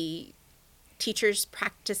the Teachers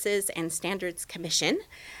Practices and Standards Commission.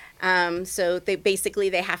 So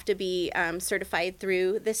they have to be certified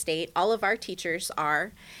through the state. All of our teachers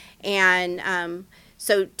are. And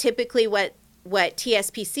so typically what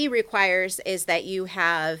TSPC requires is that you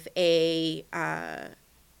have a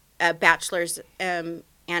bachelor's and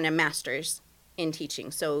a master's in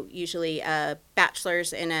teaching. So usually a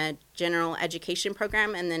bachelor's in a general education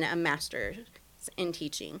program and then a master's in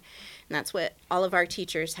teaching. And that's what all of our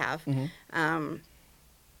teachers have.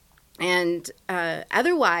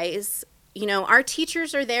 Otherwise, our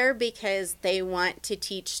teachers are there because they want to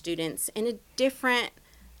teach students in a different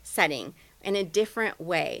setting, in a different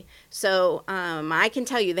way. So I can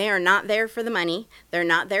tell you, they are not there for the money. They're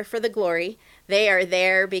not there for the glory. They are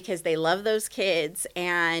there because they love those kids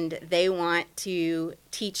and they want to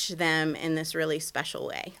teach them in this really special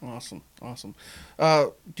way. Awesome.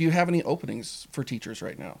 Do you have any openings for teachers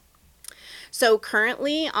right now? So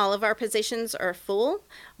currently, all of our positions are full,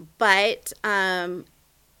 but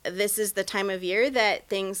this is the time of year that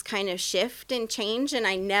things kind of shift and change, and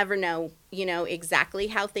I never know, exactly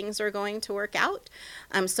how things are going to work out.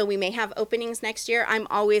 So we may have openings next year. I'm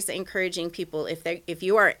always encouraging people, if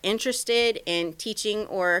you are interested in teaching,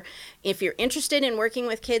 or if you're interested in working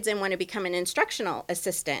with kids and want to become an instructional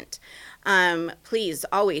assistant, please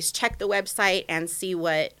always check the website and see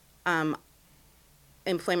what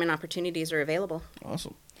employment opportunities are available.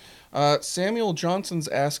 Awesome. Samuel Johnson's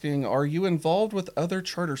asking, are you involved with other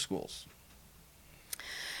charter schools?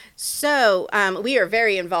 So we are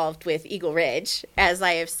very involved with Eagle Ridge, as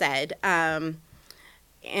I have said. And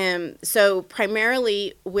so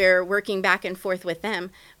primarily we're working back and forth with them,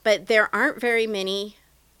 but there aren't very many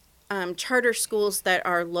charter schools that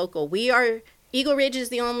are local. Eagle Ridge is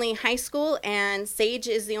the only high school, and Sage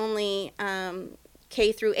is the only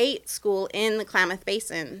K through 8 school in the Klamath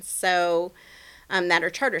Basin, so that are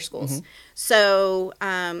charter schools. So,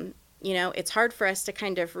 it's hard for us to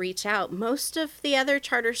kind of reach out. Most of the other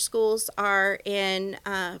charter schools are in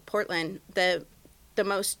Portland, the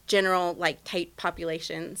most general, tight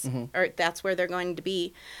populations, or that's where they're going to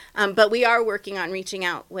be. But we are working on reaching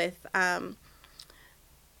out with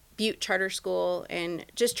Butte Charter School and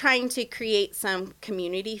just trying to create some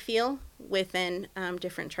community feel within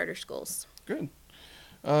different charter schools. Good.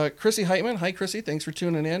 Chrissy Heitman. Hi, Chrissy. Thanks for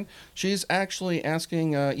tuning in. She's actually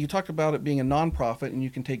asking, you talked about it being a nonprofit and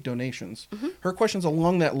you can take donations. Her question's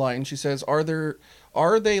along that line. She says, are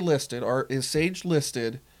they listed, is Sage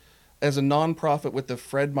listed as a nonprofit with the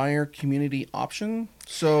Fred Meyer Community Option,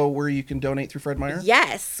 so where you can donate through Fred Meyer?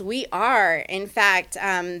 Yes, we are. In fact,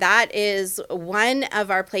 that is one of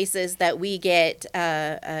our places that we get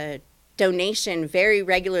a donation very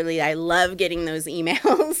regularly. I love getting those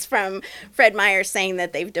emails from Fred Meyer saying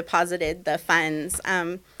that they've deposited the funds.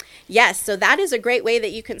 Yes, so that is a great way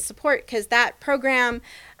that you can support, because that program,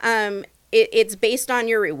 it's based on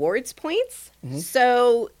your rewards points.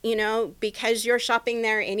 So, because you're shopping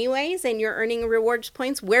there anyways and you're earning rewards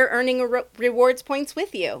points, we're earning rewards points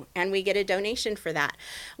with you, and we get a donation for that.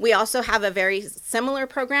 We also have a very similar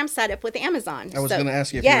program set up with Amazon. I was going to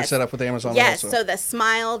ask you if you were set up with Amazon yes, also. so the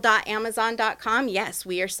smile.amazon.com, yes,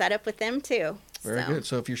 we are set up with them too. Very good.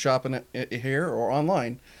 So if you're shopping here or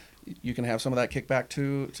online, you can have some of that kickback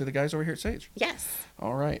to the guys over here at Sage. Yes.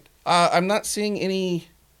 All right. I'm not seeing any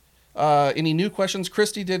new questions.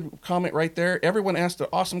 Christy did comment right there. Everyone asked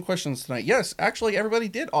awesome questions tonight. Yes, actually, everybody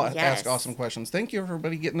did ask awesome questions. Thank you,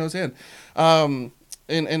 everybody, getting those in.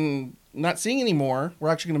 And not seeing any more, we're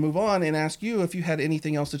actually going to move on and ask you if you had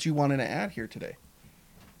anything else that you wanted to add here today.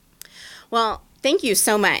 Well, thank you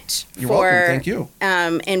so much welcome. Thank you.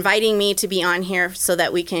 Inviting me to be on here so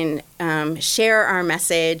that we can share our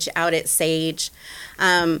message out at Sage.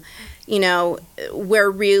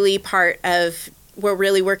 We're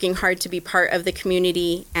really working hard to be part of the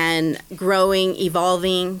community and growing,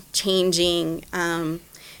 evolving, changing. And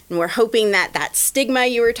we're hoping that stigma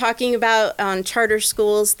you were talking about on charter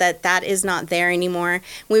schools, that is not there anymore.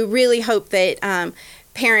 We really hope that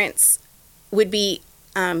parents would be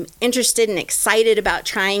interested and excited about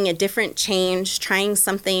trying a different change, trying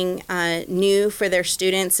something new for their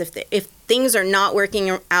students. If things are not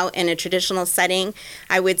working out in a traditional setting,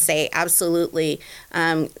 I would say absolutely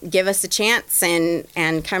give us a chance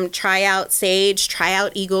and come try out Sage, try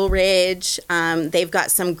out Eagle Ridge. They've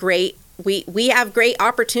got some great, we have great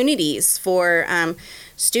opportunities for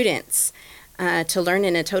students to learn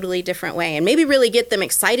in a totally different way and maybe really get them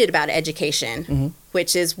excited about education,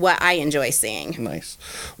 which is what I enjoy seeing. Nice.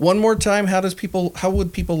 One more time, how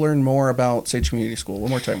would people learn more about Sage Community School?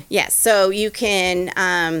 One more time. Yes, so you can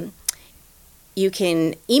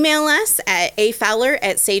email us at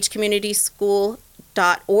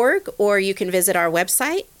afowler@sagecommunityschool.org, or you can visit our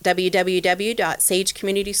website,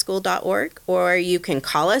 www.sagecommunityschool.org, or you can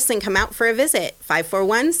call us and come out for a visit,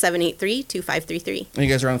 541-783-2533. And you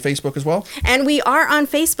guys are on Facebook as well? And we are on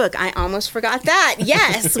Facebook. I almost forgot that.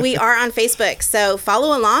 Yes, we are on Facebook. So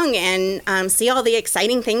follow along and see all the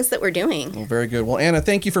exciting things that we're doing. Well, very good. Well, Anna,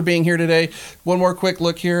 thank you for being here today. One more quick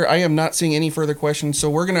look here. I am not seeing any further questions, so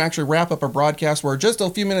we're going to actually wrap up our broadcast. We're just a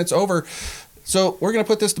few minutes over. So we're going to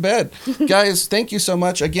put this to bed. Guys, thank you so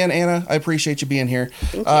much. Again, Anna, I appreciate you being here.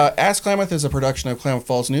 Ask Klamath is a production of Klamath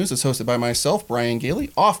Falls News. It's hosted by myself, Brian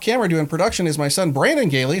Gailey. Off camera doing production is my son, Brandon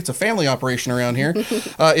Gailey. It's a family operation around here.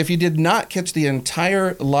 If you did not catch the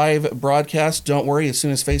entire live broadcast, don't worry. As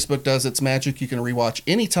soon as Facebook does its magic, you can rewatch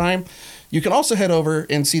anytime. You can also head over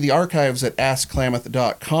and see the archives at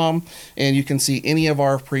askklamath.com, and you can see any of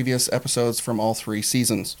our previous episodes from all 3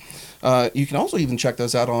 seasons. You can also even check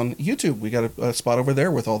those out on YouTube. We got a spot over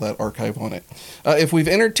there with all that archive on it. If we've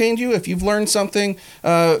entertained you, if you've learned something,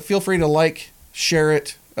 feel free to share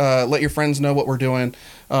it, let your friends know what we're doing.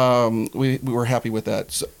 We were happy with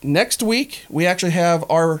that. So next week, we actually have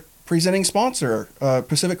our presenting sponsor,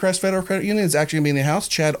 Pacific Crest Federal Credit Union, is actually going to be in the house.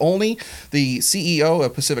 Chad Olney, the CEO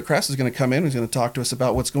of Pacific Crest, is going to come in. He's going to talk to us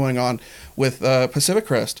about what's going on with Pacific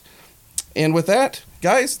Crest. And with that,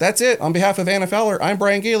 guys, that's it. On behalf of Anna Fowler, I'm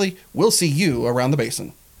Brian Gailey. We'll see you around the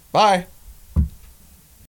basin. Bye.